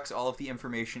she sucks all of the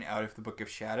information out of the Book of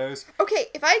Shadows. Okay,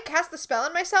 if I had cast the spell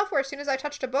on myself where as soon as I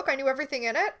touched a book, I knew everything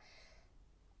in it,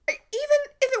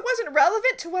 even if it wasn't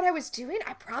relevant to what I was doing,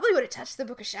 I probably would have touched the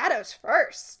Book of Shadows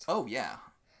first. Oh, yeah.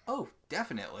 Oh,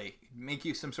 definitely. Make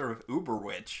you some sort of uber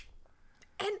witch.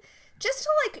 And just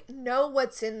to, know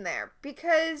what's in there,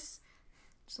 because...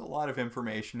 There's a lot of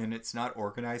information, and it's not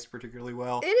organized particularly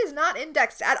well. It is not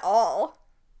indexed at all.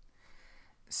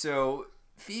 So,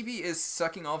 Phoebe is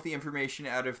sucking all of the information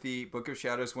out of the Book of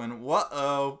Shadows when,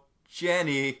 whoa,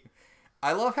 Jenny.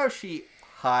 I love how she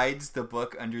hides the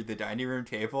book under the dining room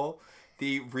table.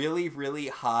 The really, really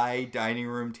high dining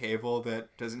room table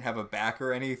that doesn't have a back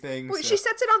or anything. Well, she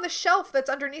sets it on the shelf that's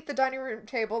underneath the dining room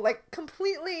table,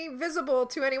 completely visible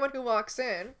to anyone who walks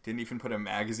in. Didn't even put a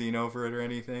magazine over it or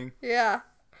anything. Yeah.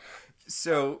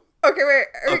 So... Okay,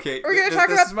 wait. We're going to talk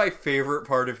about... This is my favorite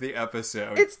part of the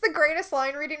episode. It's the greatest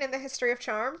line reading in the history of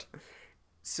Charmed.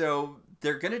 So,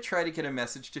 they're going to try to get a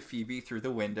message to Phoebe through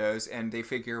the windows, and they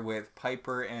figure with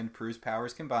Piper and Prue's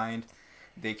powers combined,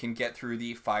 they can get through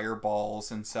the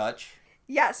fireballs and such.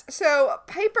 Yes, so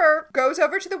Piper goes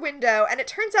over to the window, and it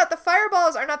turns out the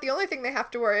fireballs are not the only thing they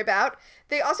have to worry about.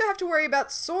 They also have to worry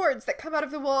about swords that come out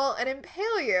of the wall and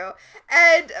impale you.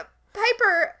 And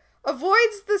Piper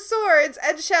avoids the swords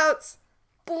and shouts,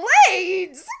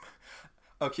 "Blades!"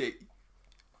 Okay,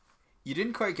 You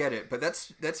didn't quite get it, but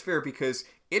that's fair because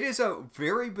it is a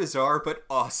very bizarre but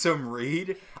awesome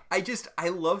read. I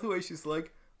love the way she's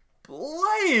like,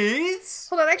 Blades!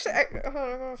 Hold on, actually, hold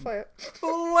on, I'm gonna play it.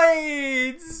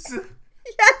 Blades!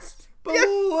 Yes!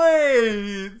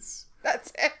 Blades!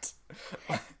 That's it.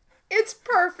 It's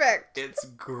perfect. It's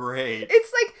great.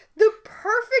 It's like the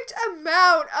perfect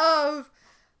amount of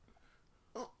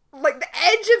like the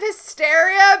edge of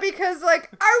hysteria because like,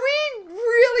 are we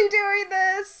really doing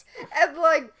this? And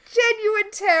like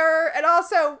genuine terror and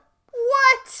also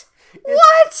what?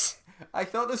 What? I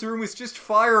thought this room was just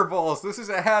fireballs. This is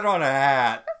a hat on a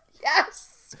hat.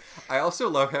 Yes. I also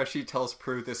love how she tells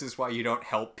Prue this is why you don't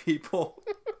help people.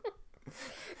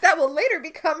 That will later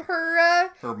become her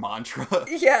mantra.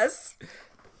 Yes.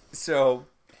 So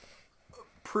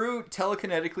Prue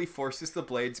telekinetically forces the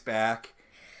blades back.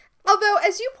 Although,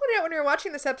 as you pointed out when we were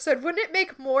watching this episode, wouldn't it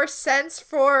make more sense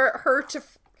for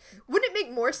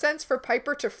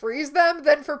Piper to freeze them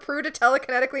than for Prue to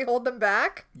telekinetically hold them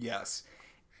back? Yes.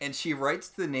 And she writes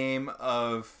the name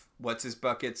of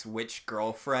What's-His-Bucket's witch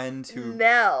girlfriend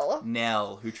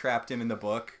Nell, who trapped him in the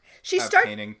book. She starts to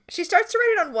write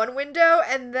it on one window,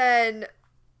 and then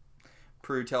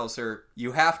Prue tells her,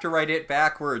 you have to write it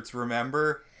backwards,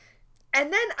 remember?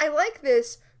 And then, I like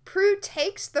this, Prue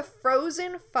takes the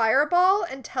frozen fireball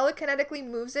and telekinetically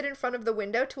moves it in front of the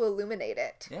window to illuminate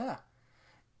it. Yeah.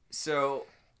 So,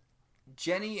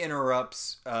 Jenny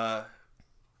interrupts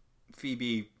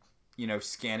Phoebe,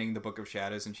 scanning the Book of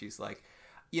Shadows, and she's like,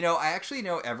 I actually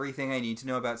know everything I need to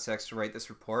know about sex to write this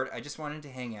report. I just wanted to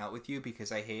hang out with you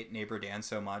because I hate Neighbor Dan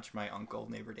so much. My uncle,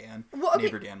 Neighbor Dan. Well, okay.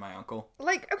 Neighbor Dan, my uncle.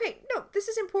 No, this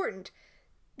is important.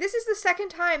 This is the second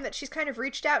time that she's kind of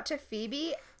reached out to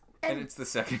Phoebe. And it's the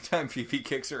second time Phoebe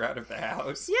kicks her out of the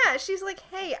house. Yeah, she's like,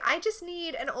 hey, I just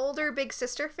need an older big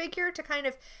sister figure to kind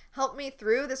of help me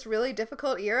through this really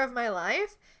difficult year of my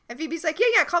life. And Phoebe's like,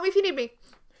 yeah, call me if you need me.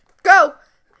 Go.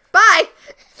 Bye.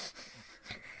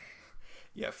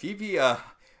 Yeah,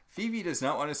 Phoebe does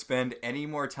not want to spend any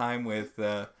more time with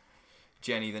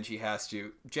Jenny than she has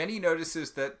to. Jenny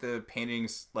notices that the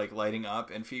painting's like lighting up,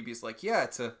 and Phoebe's like, yeah,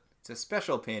 it's a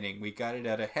special painting. We got it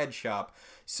at a head shop.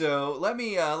 So let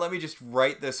me just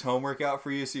write this homework out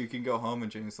for you so you can go home.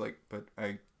 And Jenny's like, but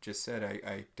I just said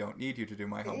I don't need you to do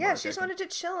my homework. Yeah, she just wanted to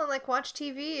chill and like watch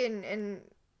TV and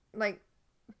like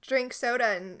drink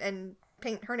soda and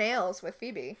paint her nails with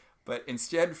Phoebe. But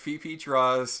instead, Phoebe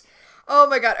draws... Oh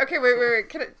my god. Okay, wait.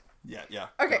 Can I... Yeah.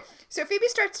 Okay, so Phoebe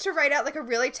starts to write out like a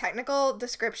really technical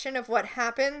description of what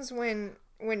happens when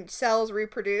cells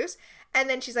reproduce. And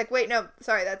then she's like, wait, no,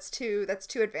 sorry, that's too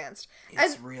advanced.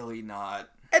 It's really not.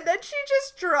 And then she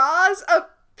just draws a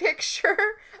picture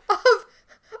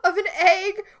of an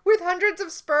egg with hundreds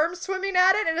of sperm swimming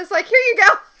at it and is like, here you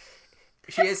go.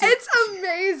 It's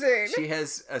amazing. She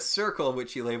has a circle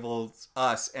which she labels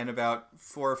us and about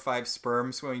 4 or 5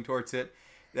 sperm swimming towards it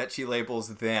that she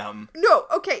labels them. No,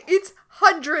 okay, it's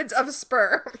hundreds of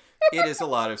sperm. It is a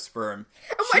lot of sperm.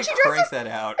 And she cranks that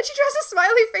out. And she draws a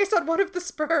smiley face on one of the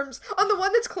sperms, on the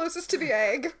one that's closest to the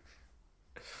egg.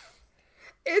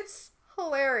 It's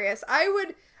hilarious. I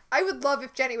would love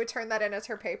if Jenny would turn that in as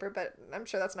her paper, but I'm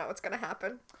sure that's not what's going to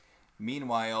happen.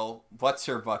 Meanwhile,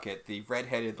 What's-Her-Bucket, the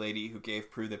redheaded lady who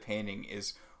gave Prue the painting,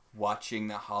 is watching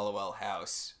the Hollowell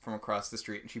house from across the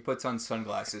street, and she puts on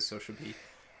sunglasses so she'll be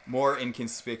more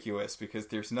inconspicuous, because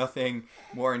there's nothing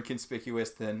more inconspicuous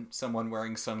than someone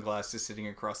wearing sunglasses sitting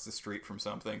across the street from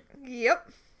something. Yep.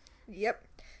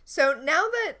 So now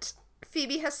that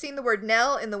Phoebe has seen the word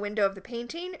Nell in the window of the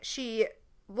painting, she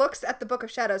looks at the Book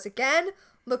of Shadows again,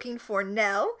 looking for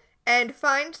Nell, and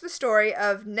finds the story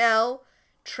of Nell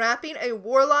trapping a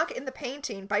warlock in the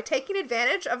painting by taking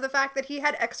advantage of the fact that he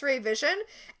had X-ray vision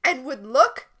and would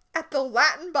look at the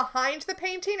Latin behind the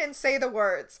painting and say the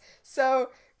words.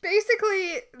 So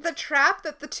basically, the trap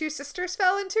that the two sisters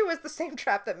fell into was the same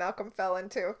trap that Malcolm fell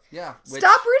into. Yeah.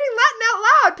 Stop reading Latin out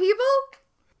loud, people!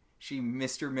 She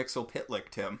Mr.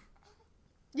 Mixel-Pitlicked him.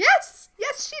 Yes,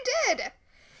 she did!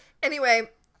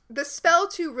 Anyway, the spell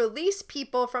to release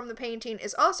people from the painting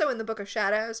is also in the Book of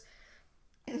Shadows.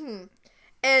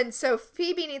 And so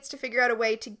Phoebe needs to figure out a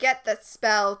way to get the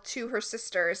spell to her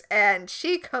sisters, and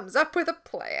she comes up with a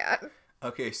plan.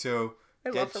 Okay, so I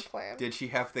love her plan. Did she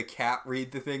have the cat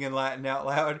read the thing in Latin out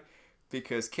loud?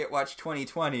 Because Kit Watch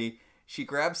 2020, she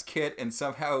grabs Kit and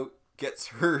somehow gets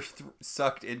her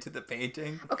sucked into the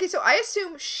painting. Okay, so I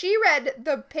assume she read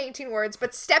the painting words,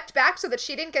 but stepped back so that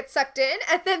she didn't get sucked in,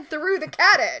 and then threw the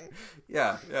cat in.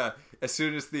 Yeah. As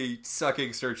soon as the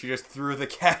sucking started, she just threw the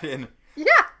cat in. Yeah.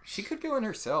 She could go in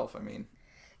herself, I mean.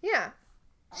 Yeah.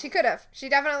 She could have. She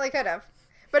definitely could have.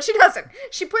 But she doesn't.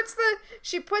 She puts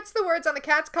the words on the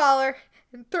cat's collar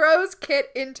and throws Kit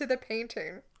into the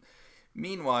painting.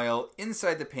 Meanwhile,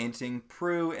 inside the painting,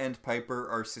 Prue and Piper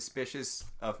are suspicious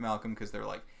of Malcolm because they're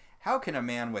like, how can a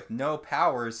man with no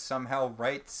powers somehow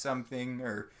write something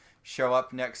or show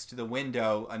up next to the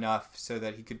window enough so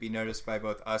that he could be noticed by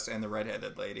both us and the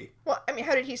redheaded lady? Well, I mean,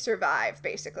 how did he survive,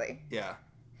 basically? Yeah.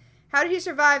 How did he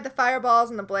survive the fireballs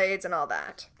and the blades and all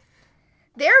that?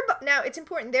 Now, it's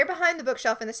important. They're behind the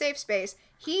bookshelf in the safe space.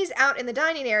 He's out in the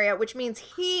dining area, which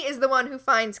means he is the one who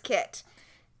finds Kit.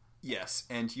 Yes,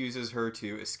 and uses her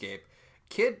to escape.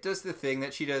 Kit does the thing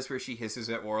that she does where she hisses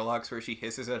at Warlocks, where she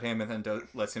hisses at him and then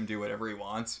lets him do whatever he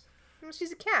wants. Well,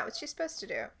 she's a cat. What's she supposed to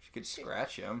do? She could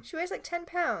scratch him. She weighs like 10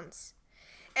 pounds.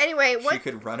 Anyway, She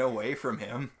could run away from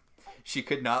him. She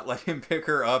could not let him pick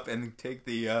her up and take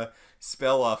the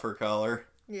spell off her collar.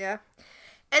 Yeah.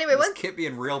 Anyway, Kit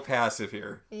being real passive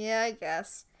here. Yeah, I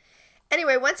guess.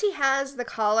 Anyway, once he has the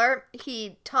collar,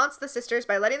 he taunts the sisters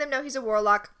by letting them know he's a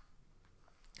warlock,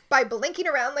 by blinking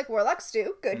around like warlocks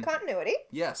do. Good continuity.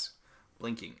 Yes.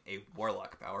 Blinking, a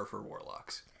warlock power for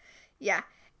warlocks. Yeah.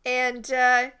 And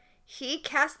he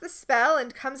casts the spell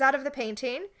and comes out of the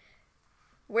painting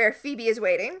where Phoebe is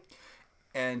waiting.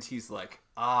 And he's like,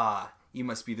 you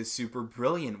must be the super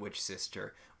brilliant witch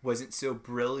sister. Wasn't so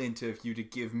brilliant of you to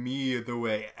give me the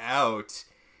way out.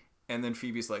 And then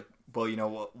Phoebe's like, well, you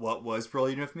know what was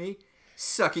brilliant of me?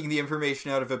 Sucking the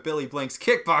information out of a Billy Blanks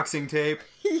kickboxing tape.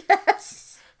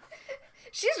 Yes.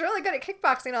 She's really good at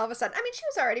kickboxing all of a sudden. I mean, she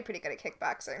was already pretty good at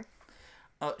kickboxing.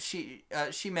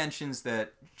 She mentions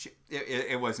that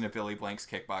it wasn't a Billy Blanks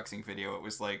kickboxing video. It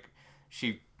was like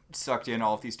she sucked in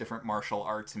all of these different martial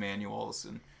arts manuals,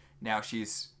 and now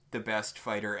she's the best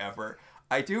fighter ever.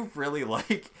 I really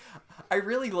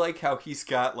like how he's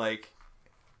got like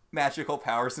magical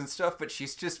powers and stuff, but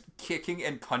she's just kicking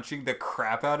and punching the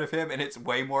crap out of him, and it's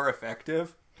way more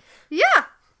effective. Yeah.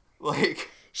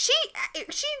 Like she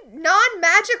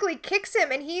non-magically kicks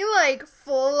him, and he like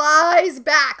flies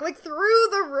back like through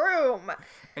the room.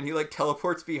 And he like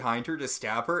teleports behind her to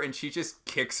stab her, and she just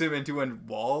kicks him into a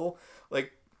wall.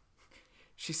 Like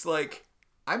she's like,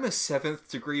 I'm a 7th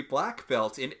degree black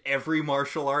belt in every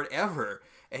martial art ever,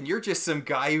 and you're just some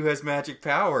guy who has magic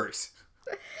powers.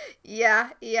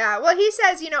 Yeah. Well, he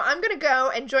says, I'm going to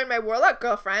go and join my warlock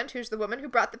girlfriend, who's the woman who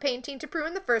brought the painting to Prue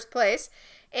in the first place,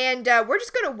 and we're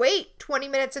just going to wait 20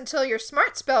 minutes until your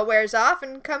smart spell wears off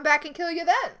and come back and kill you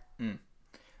then.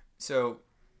 So,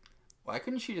 why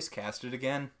couldn't she just cast it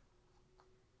again?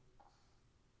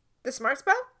 The smart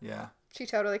spell? Yeah. She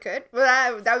totally could.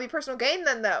 Well, that would be personal gain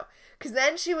then, though. Because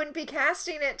then she wouldn't be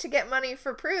casting it to get money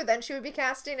for Prue. Then she would be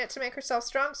casting it to make herself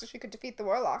strong so she could defeat the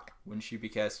warlock. Wouldn't she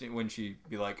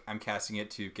be like, I'm casting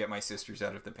it to get my sisters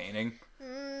out of the painting?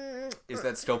 Is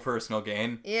that still personal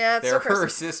gain? Yeah, it's They're her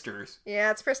sisters.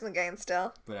 Yeah, it's personal gain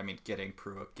still. But I mean, getting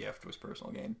Prue a gift was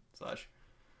personal gain.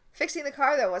 / Fixing the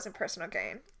car, though, wasn't personal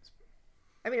gain.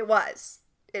 I mean, it was.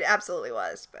 It absolutely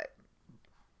was, but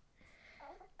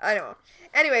I don't know.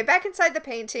 Anyway, back inside the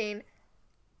painting.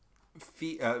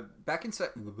 Back inside.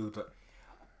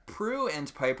 Prue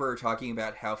and Piper are talking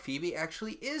about how Phoebe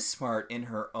actually is smart in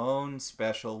her own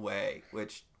special way,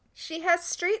 which she has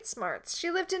street smarts.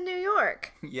 She lived in New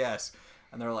York. Yes,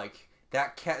 and they're like,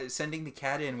 that cat sending the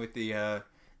cat in with the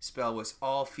spell was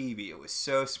all Phoebe. It was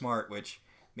so smart. Which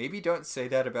maybe don't say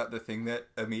that about the thing that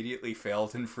immediately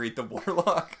failed and freed the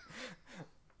warlock.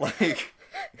 Like,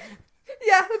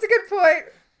 yeah, that's a good point.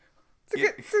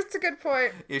 It's a good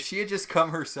point. If she had just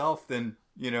come herself, then,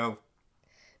 you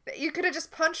could have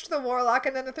just punched the warlock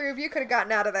and then the three of you could have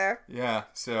gotten out of there. Yeah,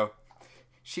 so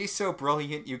she's so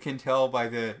brilliant, you can tell by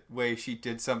the way she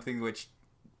did something which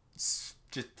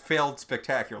just failed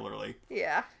spectacularly.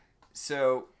 Yeah.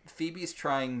 So Phoebe's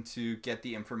trying to get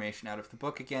the information out of the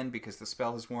book again because the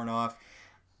spell has worn off.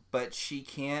 But she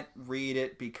can't read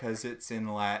it because it's in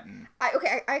Latin.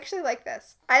 I actually like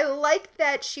this. I like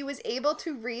that she was able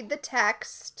to read the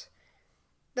text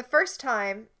the first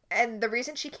time, and the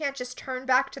reason she can't just turn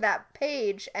back to that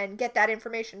page and get that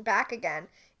information back again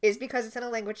is because it's in a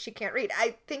language she can't read.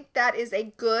 I think that is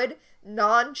a good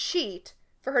non-cheat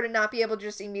for her to not be able to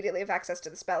just immediately have access to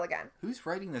the spell again. Who's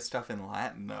writing this stuff in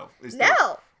Latin, though?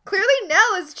 Nell! Clearly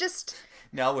Nell is just...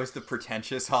 Nell was the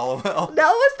pretentious Hollowell.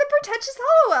 Nell was the pretentious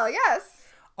Hollowell, yes.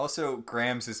 Also,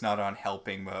 Grams is not on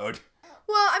helping mode.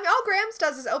 Well, I mean, all Grams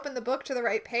does is open the book to the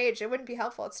right page. It wouldn't be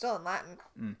helpful. It's still in Latin.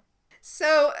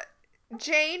 So,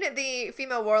 Jane, the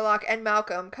female warlock, and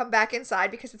Malcolm come back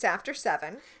inside because it's after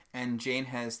 7. And Jane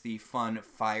has the fun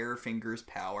Fire Fingers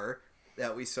power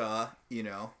that we saw,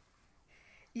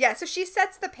 Yeah, so she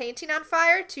sets the painting on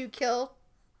fire to kill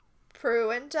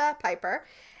Prue and Piper.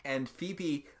 And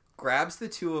Phoebe grabs the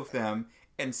two of them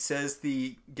and says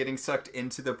the getting sucked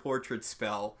into the portrait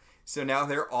spell. So now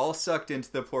they're all sucked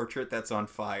into the portrait that's on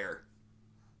fire.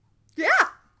 Yeah.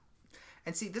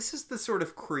 And see, this is the sort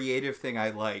of creative thing I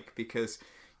like because,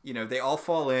 you know, they all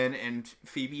fall in and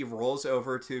Phoebe rolls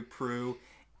over to Prue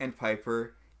and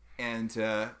Piper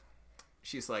and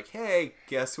she's like, hey,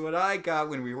 guess what I got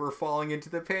when we were falling into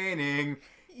the painting?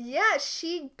 Yeah,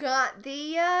 she got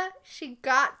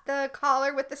the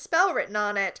collar with the spell written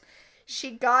on it.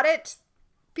 She got it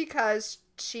because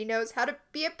she knows how to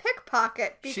be a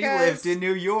pickpocket. Because she lived in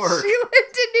New York.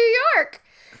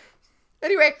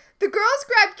 Anyway, the girls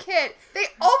grab Kit. They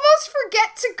almost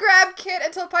forget to grab Kit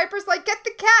until Piper's like, get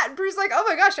the cat. And Prue's like, oh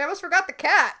my gosh, I almost forgot the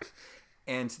cat.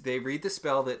 And they read the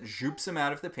spell that zhoops them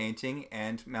out of the painting,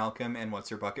 and Malcolm and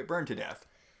What's-Her-Bucket burn to death.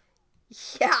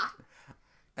 Yeah.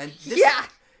 And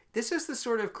this is the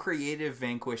sort of creative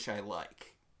vanquish I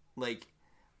like. Like,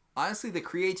 honestly, the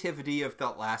creativity of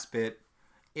that last bit,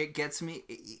 it gets me...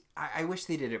 I wish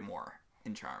they did it more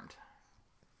in Charmed.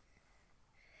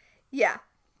 Yeah.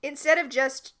 Instead of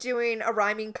just doing a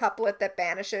rhyming couplet that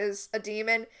banishes a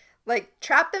demon, like,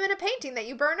 trap them in a painting that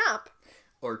you burn up.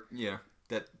 Or,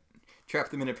 trap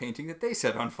them in a painting that they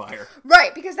set on fire.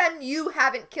 Right, because then you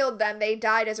haven't killed them. They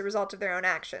died as a result of their own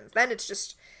actions. Then it's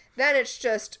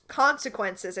just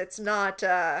consequences. It's not,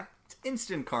 It's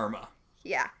instant karma.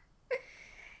 Yeah.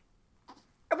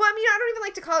 Well, I mean, I don't even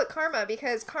like to call it karma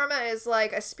because karma is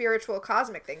like a spiritual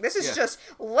cosmic thing. This is just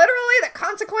literally the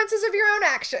consequences of your own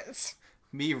actions.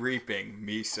 Me reaping,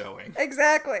 me sowing.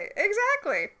 Exactly.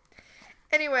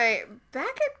 Anyway,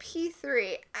 back at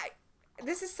P3,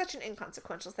 this is such an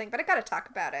inconsequential thing, but I gotta talk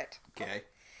about it. Okay.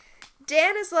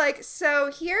 Dan is like,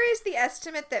 so here is the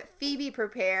estimate that Phoebe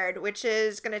prepared, which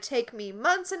is going to take me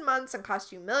months and months and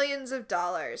cost you millions of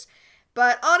dollars.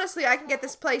 But honestly, I can get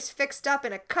this place fixed up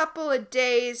in a couple of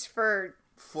days for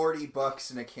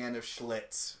 $40 and a can of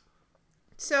Schlitz.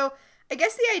 So I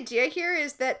guess the idea here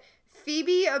is that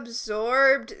Phoebe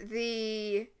absorbed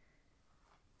the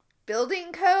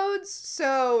building codes.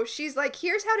 So she's like,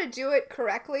 here's how to do it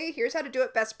correctly. Here's how to do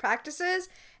it best practices.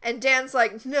 And Dan's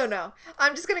like, no.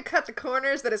 I'm just going to cut the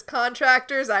corners that as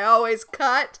contractors I always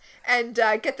cut and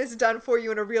get this done for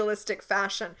you in a realistic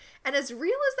fashion. And as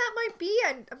real as that might be,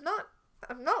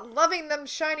 I'm not loving them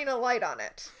shining a light on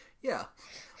it. Yeah.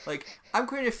 Like, I'm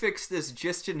going to fix this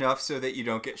just enough so that you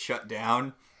don't get shut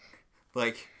down.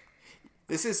 Like,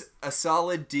 this is a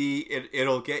solid D.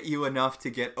 It'll get you enough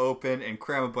to get open and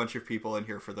cram a bunch of people in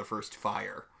here for the first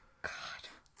fire. God.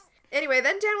 Anyway,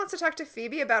 then Dan wants to talk to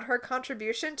Phoebe about her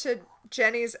contribution to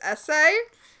Jenny's essay.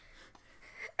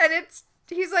 And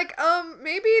he's like,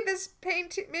 maybe this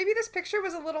picture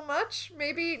was a little much.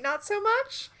 Maybe not so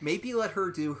much. Maybe let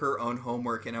her do her own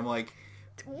homework. And I'm like,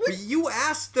 what? You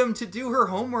asked them to do her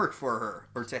homework for her.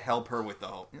 Or to help her with the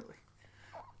homework.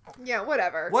 Yeah,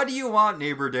 whatever. What do you want,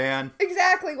 neighbor Dan?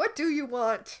 Exactly. What do you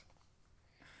want?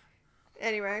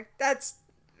 Anyway, that's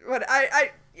what I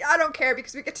don't care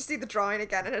because we get to see the drawing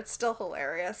again and it's still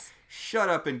hilarious. Shut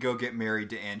up and go get married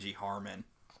to Angie Harmon.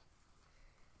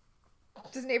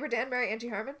 Does neighbor Dan marry Angie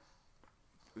Harmon?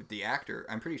 The actor.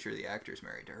 I'm pretty sure the actor's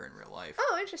married to her in real life.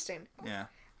 Oh, interesting. Yeah.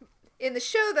 In the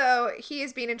show, though, he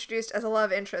is being introduced as a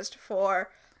love interest for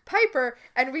Piper,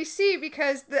 and we see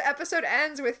because the episode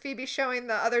ends with Phoebe showing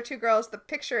the other two girls the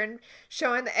picture and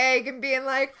showing the egg and being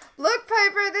like, look,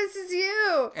 Piper, this is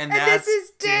you! And this is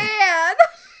Dan!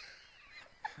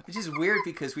 Which is weird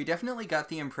because we definitely got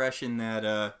the impression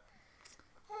that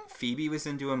Phoebe was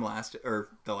into him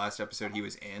the last episode he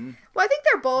was in. Well, I think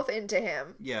they're both into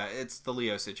him. Yeah, it's the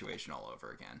Leo situation all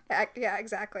over again. Yeah,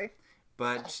 exactly.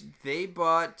 But they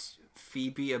bought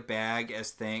Phoebe a bag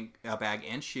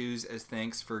and shoes as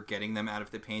thanks for getting them out of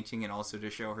the painting and also to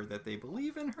show her that they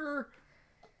believe in her.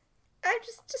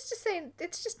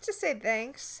 Just to say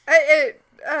thanks.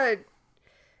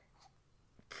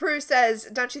 Prue says,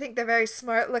 don't you think they're very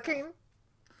smart looking?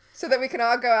 So that we can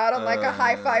all go out on like a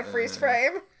high five freeze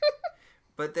frame.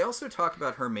 But they also talk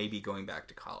about her maybe going back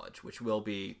to college, which will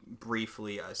be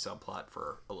briefly a subplot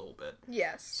for a little bit.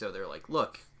 Yes. So they're like,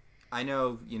 look, I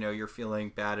know, you're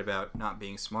feeling bad about not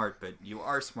being smart, but you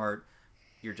are smart.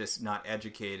 You're just not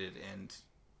educated, and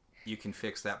you can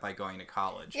fix that by going to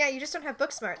college. Yeah, you just don't have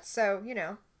book smarts, so,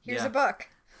 here's a book.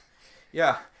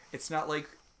 Yeah, it's not like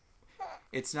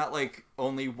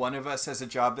only one of us has a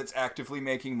job that's actively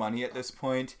making money at this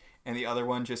point, and the other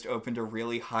one just opened a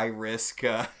really high risk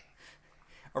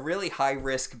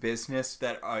business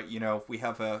that we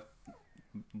have a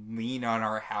lien on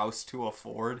our house to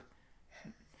afford.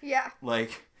 Yeah.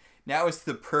 Like, now is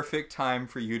the perfect time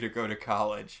for you to go to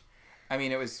college. I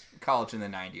mean, it was college in the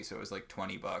 90s, so it was like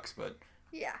 $20, but...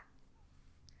 Yeah.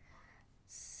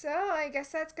 So, I guess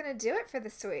that's going to do it for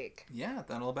this week. Yeah,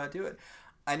 that'll about do it.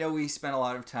 I know we spent a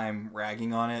lot of time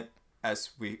ragging on it,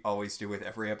 as we always do with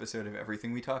every episode of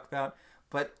everything we talk about,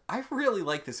 but I really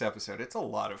like this episode. It's a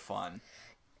lot of fun.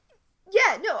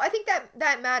 Yeah, no, I think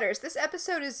that matters. This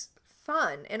episode is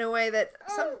fun in a way that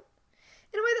some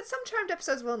Charmed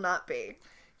episodes will not be.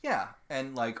 Yeah,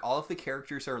 and like all of the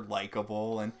characters are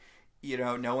likable, and you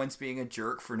know, no one's being a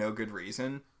jerk for no good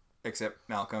reason. Except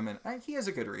Malcolm, and he has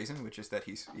a good reason, which is that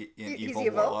he's an evil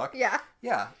warlock. Yeah.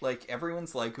 Yeah, like,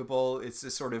 everyone's likable. It's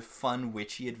this sort of fun,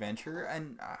 witchy adventure,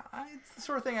 and it's the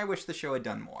sort of thing I wish the show had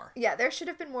done more. Yeah, there should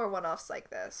have been more one-offs like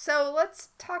this. So let's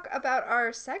talk about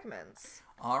our segments.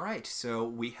 All right, so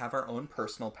we have our own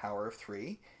personal power of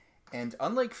 3, and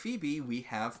unlike Phoebe, we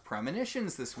have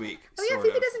premonitions this week. Oh yeah,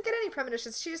 Phoebe doesn't get any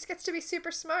premonitions. She just gets to be super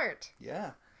smart.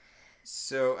 Yeah.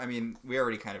 So, I mean, we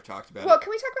already kind of talked about Well, can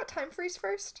we talk about Time Freeze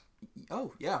first?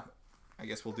 Oh, yeah. I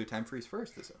guess we'll do Time Freeze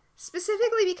first.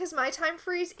 Specifically because my Time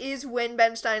Freeze is Win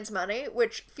Ben Stein's Money,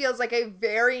 which feels like a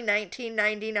very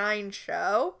 1999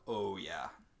 show. Oh, yeah.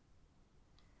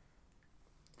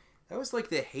 That was like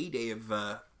the heyday of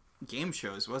game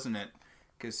shows, wasn't it?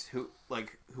 Because who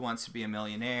Wants to Be a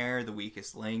Millionaire, The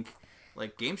Weakest Link,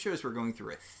 like game shows were going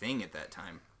through a thing at that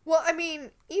time. Well, I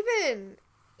mean, even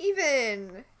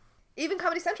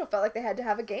Comedy Central felt like they had to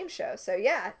have a game show. So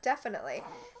yeah, definitely.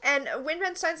 And Win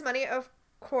Ben Stein's Money, of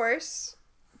course,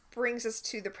 brings us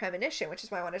to the premonition, which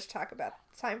is why I wanted to talk about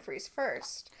Time Freeze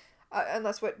first.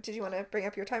 Did you want to bring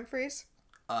up your Time Freeze?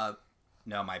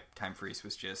 No, my Time Freeze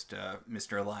was just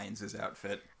Mr. Alliance's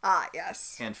outfit. Ah,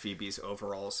 yes. And Phoebe's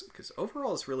overalls, because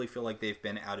overalls really feel like they've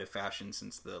been out of fashion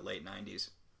since the late 90s.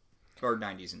 Or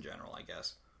 90s in general, I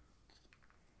guess.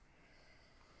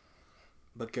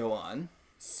 But go on.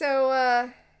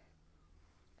 So,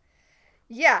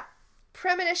 yeah,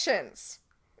 premonitions.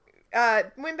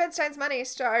 When Ben Stein's Money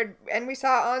starred, and we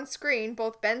saw on screen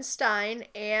both Ben Stein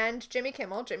and Jimmy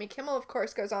Kimmel. Jimmy Kimmel, of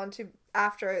course, goes on to,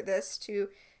 after this, to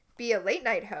be a late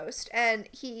night host, and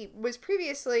he was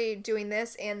previously doing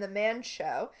this and The Man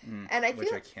Show. And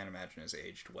which I can't imagine has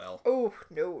aged well. Oh,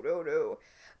 no.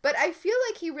 But I feel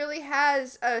like he really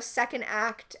has a second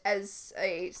act as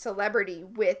a celebrity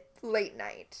with late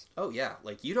night. Oh, yeah.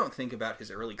 Like, you don't think about his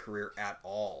early career at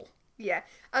all. Yeah.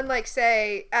 Unlike,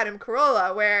 say, Adam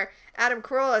Carolla, where Adam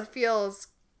Carolla feels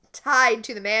tied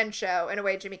to The Man Show in a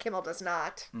way Jimmy Kimmel does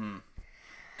not.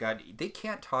 God, they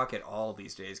can't talk at all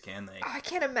these days, can they? I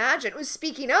can't imagine.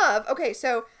 Speaking of, okay,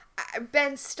 so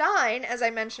Ben Stein, as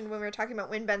I mentioned when we were talking about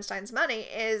Win Ben Stein's Money,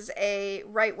 is a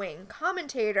right-wing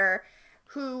commentator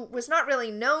who was not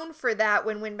really known for that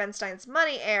when Win Ben Stein's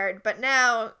Money aired, but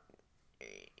now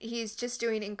he's just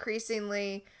doing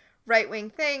increasingly right-wing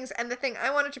things. And the thing I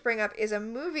wanted to bring up is a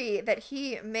movie that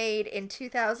he made in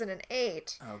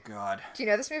 2008. Oh, God. Do you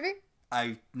know this movie?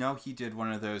 I know he did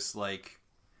one of those, like,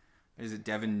 is it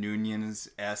Devin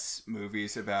Nunes-esque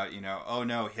movies about, oh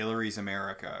no, Hillary's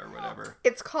America or whatever.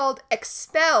 It's called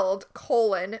Expelled,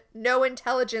 No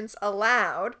Intelligence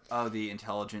Allowed. Oh, the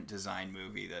intelligent design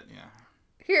movie that, yeah.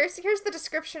 Here's the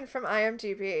description from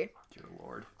IMDb. Dear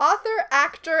Lord. Author,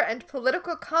 actor, and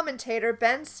political commentator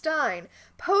Ben Stein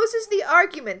poses the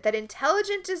argument that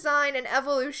intelligent design and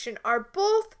evolution are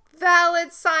both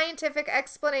valid scientific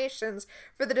explanations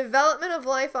for the development of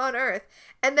life on Earth,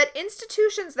 and that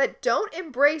institutions that don't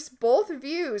embrace both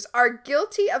views are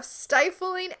guilty of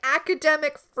stifling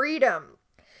academic freedom.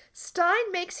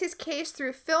 Stein makes his case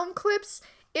through film clips,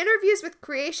 interviews with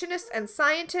creationists and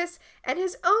scientists, and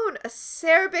his own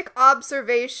acerbic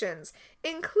observations,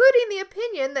 including the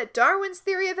opinion that Darwin's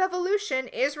theory of evolution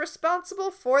is responsible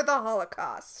for the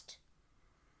Holocaust.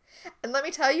 And let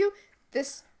me tell you,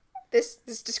 this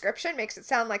description makes it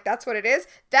sound like that's what it is.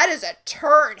 That is a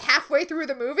turn halfway through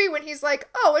the movie when he's like,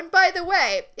 oh, and by the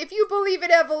way, if you believe in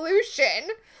evolution,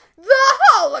 the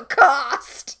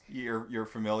Holocaust! You're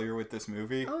familiar with this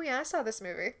movie? Oh yeah, I saw this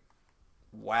movie.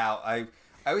 Wow,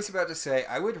 I was about to say,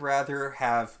 I would rather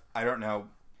have, I don't know,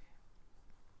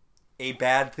 a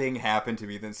bad thing happen to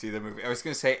me than see the movie. I was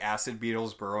going to say acid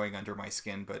beetles burrowing under my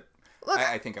skin, but look,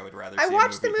 I think I would rather see a movie. I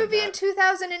watched the movie in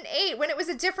 2008 when it was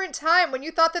a different time, when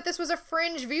you thought that this was a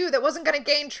fringe view that wasn't going to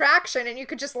gain traction and you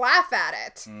could just laugh at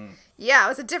it. Yeah, it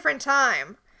was a different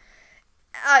time.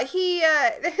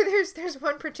 There's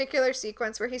one particular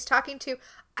sequence where he's talking to,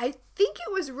 I think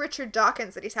it was Richard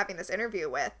Dawkins that he's having this interview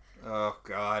with. Oh,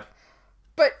 God.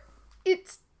 But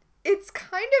it's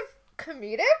kind of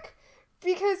comedic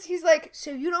because he's like,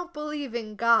 so you don't believe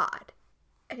in God?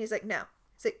 And he's like, no.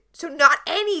 He's like, so not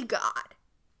any God?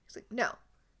 He's like, no.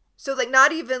 So, like,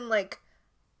 not even, like,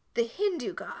 the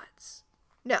Hindu gods.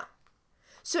 No.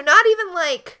 So not even,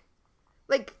 like,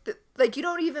 you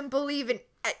don't even believe in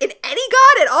any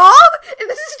god at all? And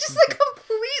this is just, like,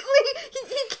 completely, he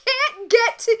can't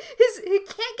get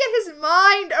his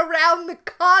mind around the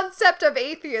concept of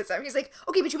atheism. He's like,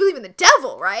 okay, but you believe in the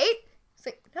devil, right? It's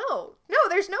like, no,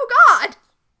 there's no god.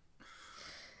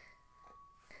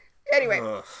 Anyway,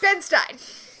 Ugh. Ben Stein.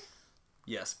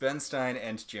 Yes, Ben Stein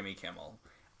and Jimmy Kimmel.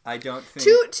 I don't think...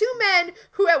 Two men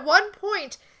who at one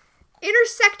point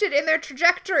intersected in their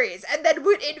trajectories and then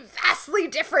went in vastly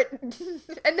different...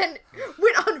 and then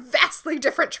went on vastly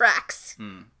different tracks.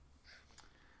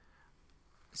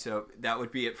 So that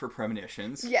would be it for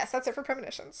premonitions. Yes, that's it for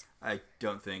premonitions. I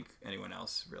don't think anyone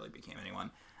else really became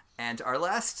anyone. And our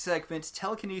last segment,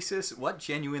 telekinesis, what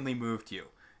genuinely moved you?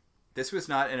 This was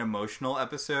not an emotional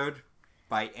episode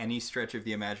by any stretch of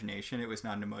the imagination. It was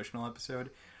not an emotional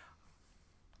episode.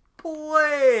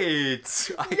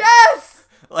 Blades! Yes!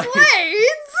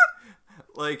 Blades!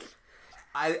 Like,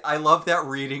 I love that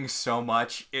reading so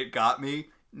much. It got me.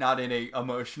 Not in a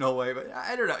emotional way, but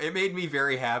I don't know. It made me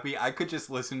very happy. I could just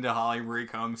listen to Holly Marie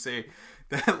Combs say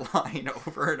that line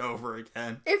over and over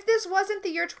again. If this wasn't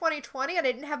the year 2020 and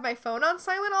I didn't have my phone on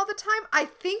silent all the time, I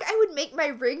think I would make my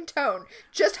ringtone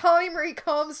just Holly Marie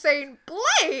Combs saying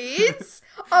Blades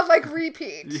on, like,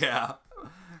 repeat. Yeah.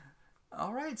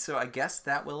 All right, so I guess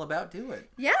that will about do it.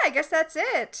 Yeah, I guess that's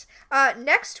it.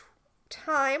 Next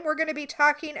time, we're going to be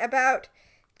talking about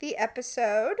the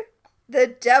episode The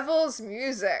Devil's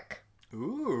Music.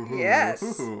 Ooh.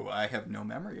 Yes. Ooh, I have no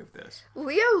memory of this.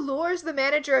 Leo lures the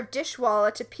manager of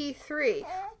Dishwalla to P3,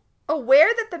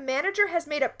 aware that the manager has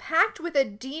made a pact with a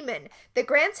demon that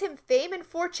grants him fame and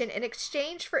fortune in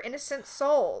exchange for innocent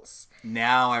souls.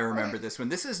 Now I remember this one.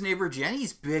 This is Neighbor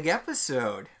Jenny's big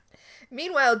episode.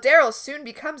 Meanwhile, Daryl soon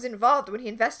becomes involved when he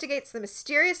investigates the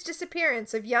mysterious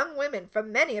disappearance of young women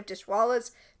from many of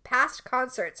Dishwalla's past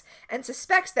concerts and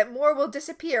suspects that more will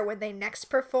disappear when they next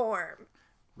perform.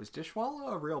 Was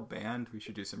Dishwalla a real band? We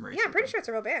should do some research. Yeah, I'm pretty sure it's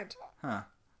a real band. Huh.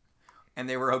 And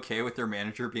they were okay with their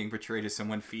manager being portrayed as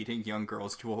someone feeding young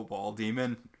girls to a wall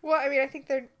demon? Well, I mean, I think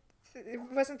it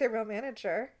wasn't their real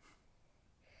manager.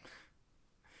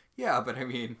 Yeah, but I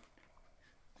mean...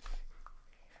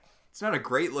 It's not a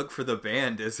great look for the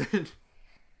band, is it?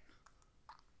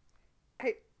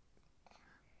 I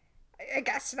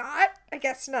guess not. I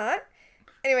guess not.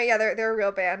 Anyway, yeah, they're a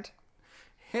real band.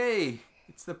 Hey,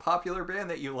 it's the popular band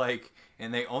that you like,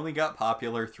 and they only got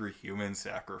popular through human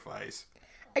sacrifice.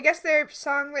 I guess their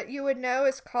song that you would know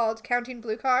is called Counting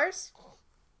Blue Cars.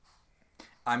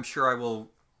 I'm sure I will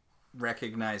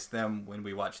recognize them when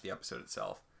we watch the episode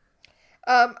itself.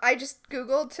 I just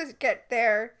Googled to get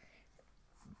their...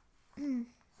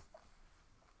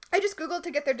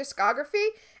 discography,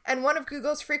 and one of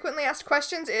Google's frequently asked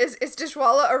questions is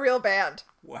Dishwalla a real band?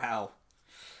 Wow.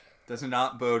 Does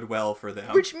not bode well for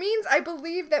them. Which means I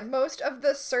believe that most of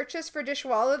the searches for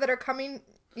Dishwalla that are coming,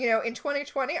 in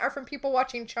 2020 are from people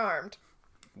watching Charmed.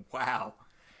 Wow.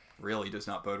 Really does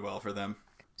not bode well for them.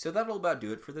 So that'll about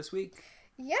do it for this week.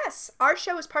 Yes, our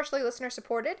show is partially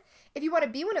listener-supported. If you want to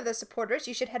be one of those supporters,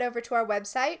 you should head over to our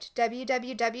website,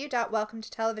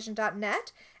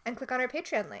 www.welcometotelevision.net, and click on our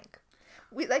Patreon link.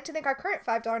 We'd like to thank our current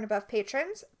 $5 and above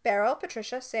patrons, Beryl,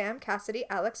 Patricia, Sam, Cassidy,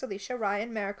 Alex, Alicia,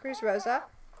 Ryan, Maricruz, Rosa,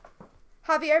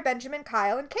 Javier, Benjamin,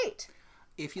 Kyle, and Kate.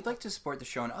 If you'd like to support the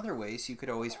show in other ways, you could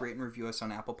always rate and review us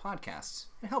on Apple Podcasts.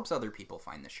 It helps other people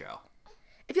find the show.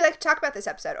 If you'd like to talk about this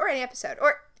episode, or any episode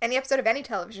of any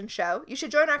television show, you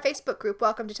should join our Facebook group,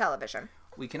 Welcome to Television.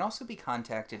 We can also be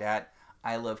contacted at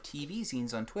I Love TV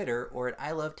Zines on Twitter or at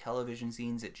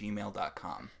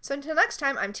ilovetelevisionzines@gmail.com. So until next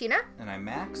time, I'm Tina. And I'm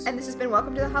Max. And this has been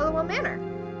Welcome to the Hollowell Manor.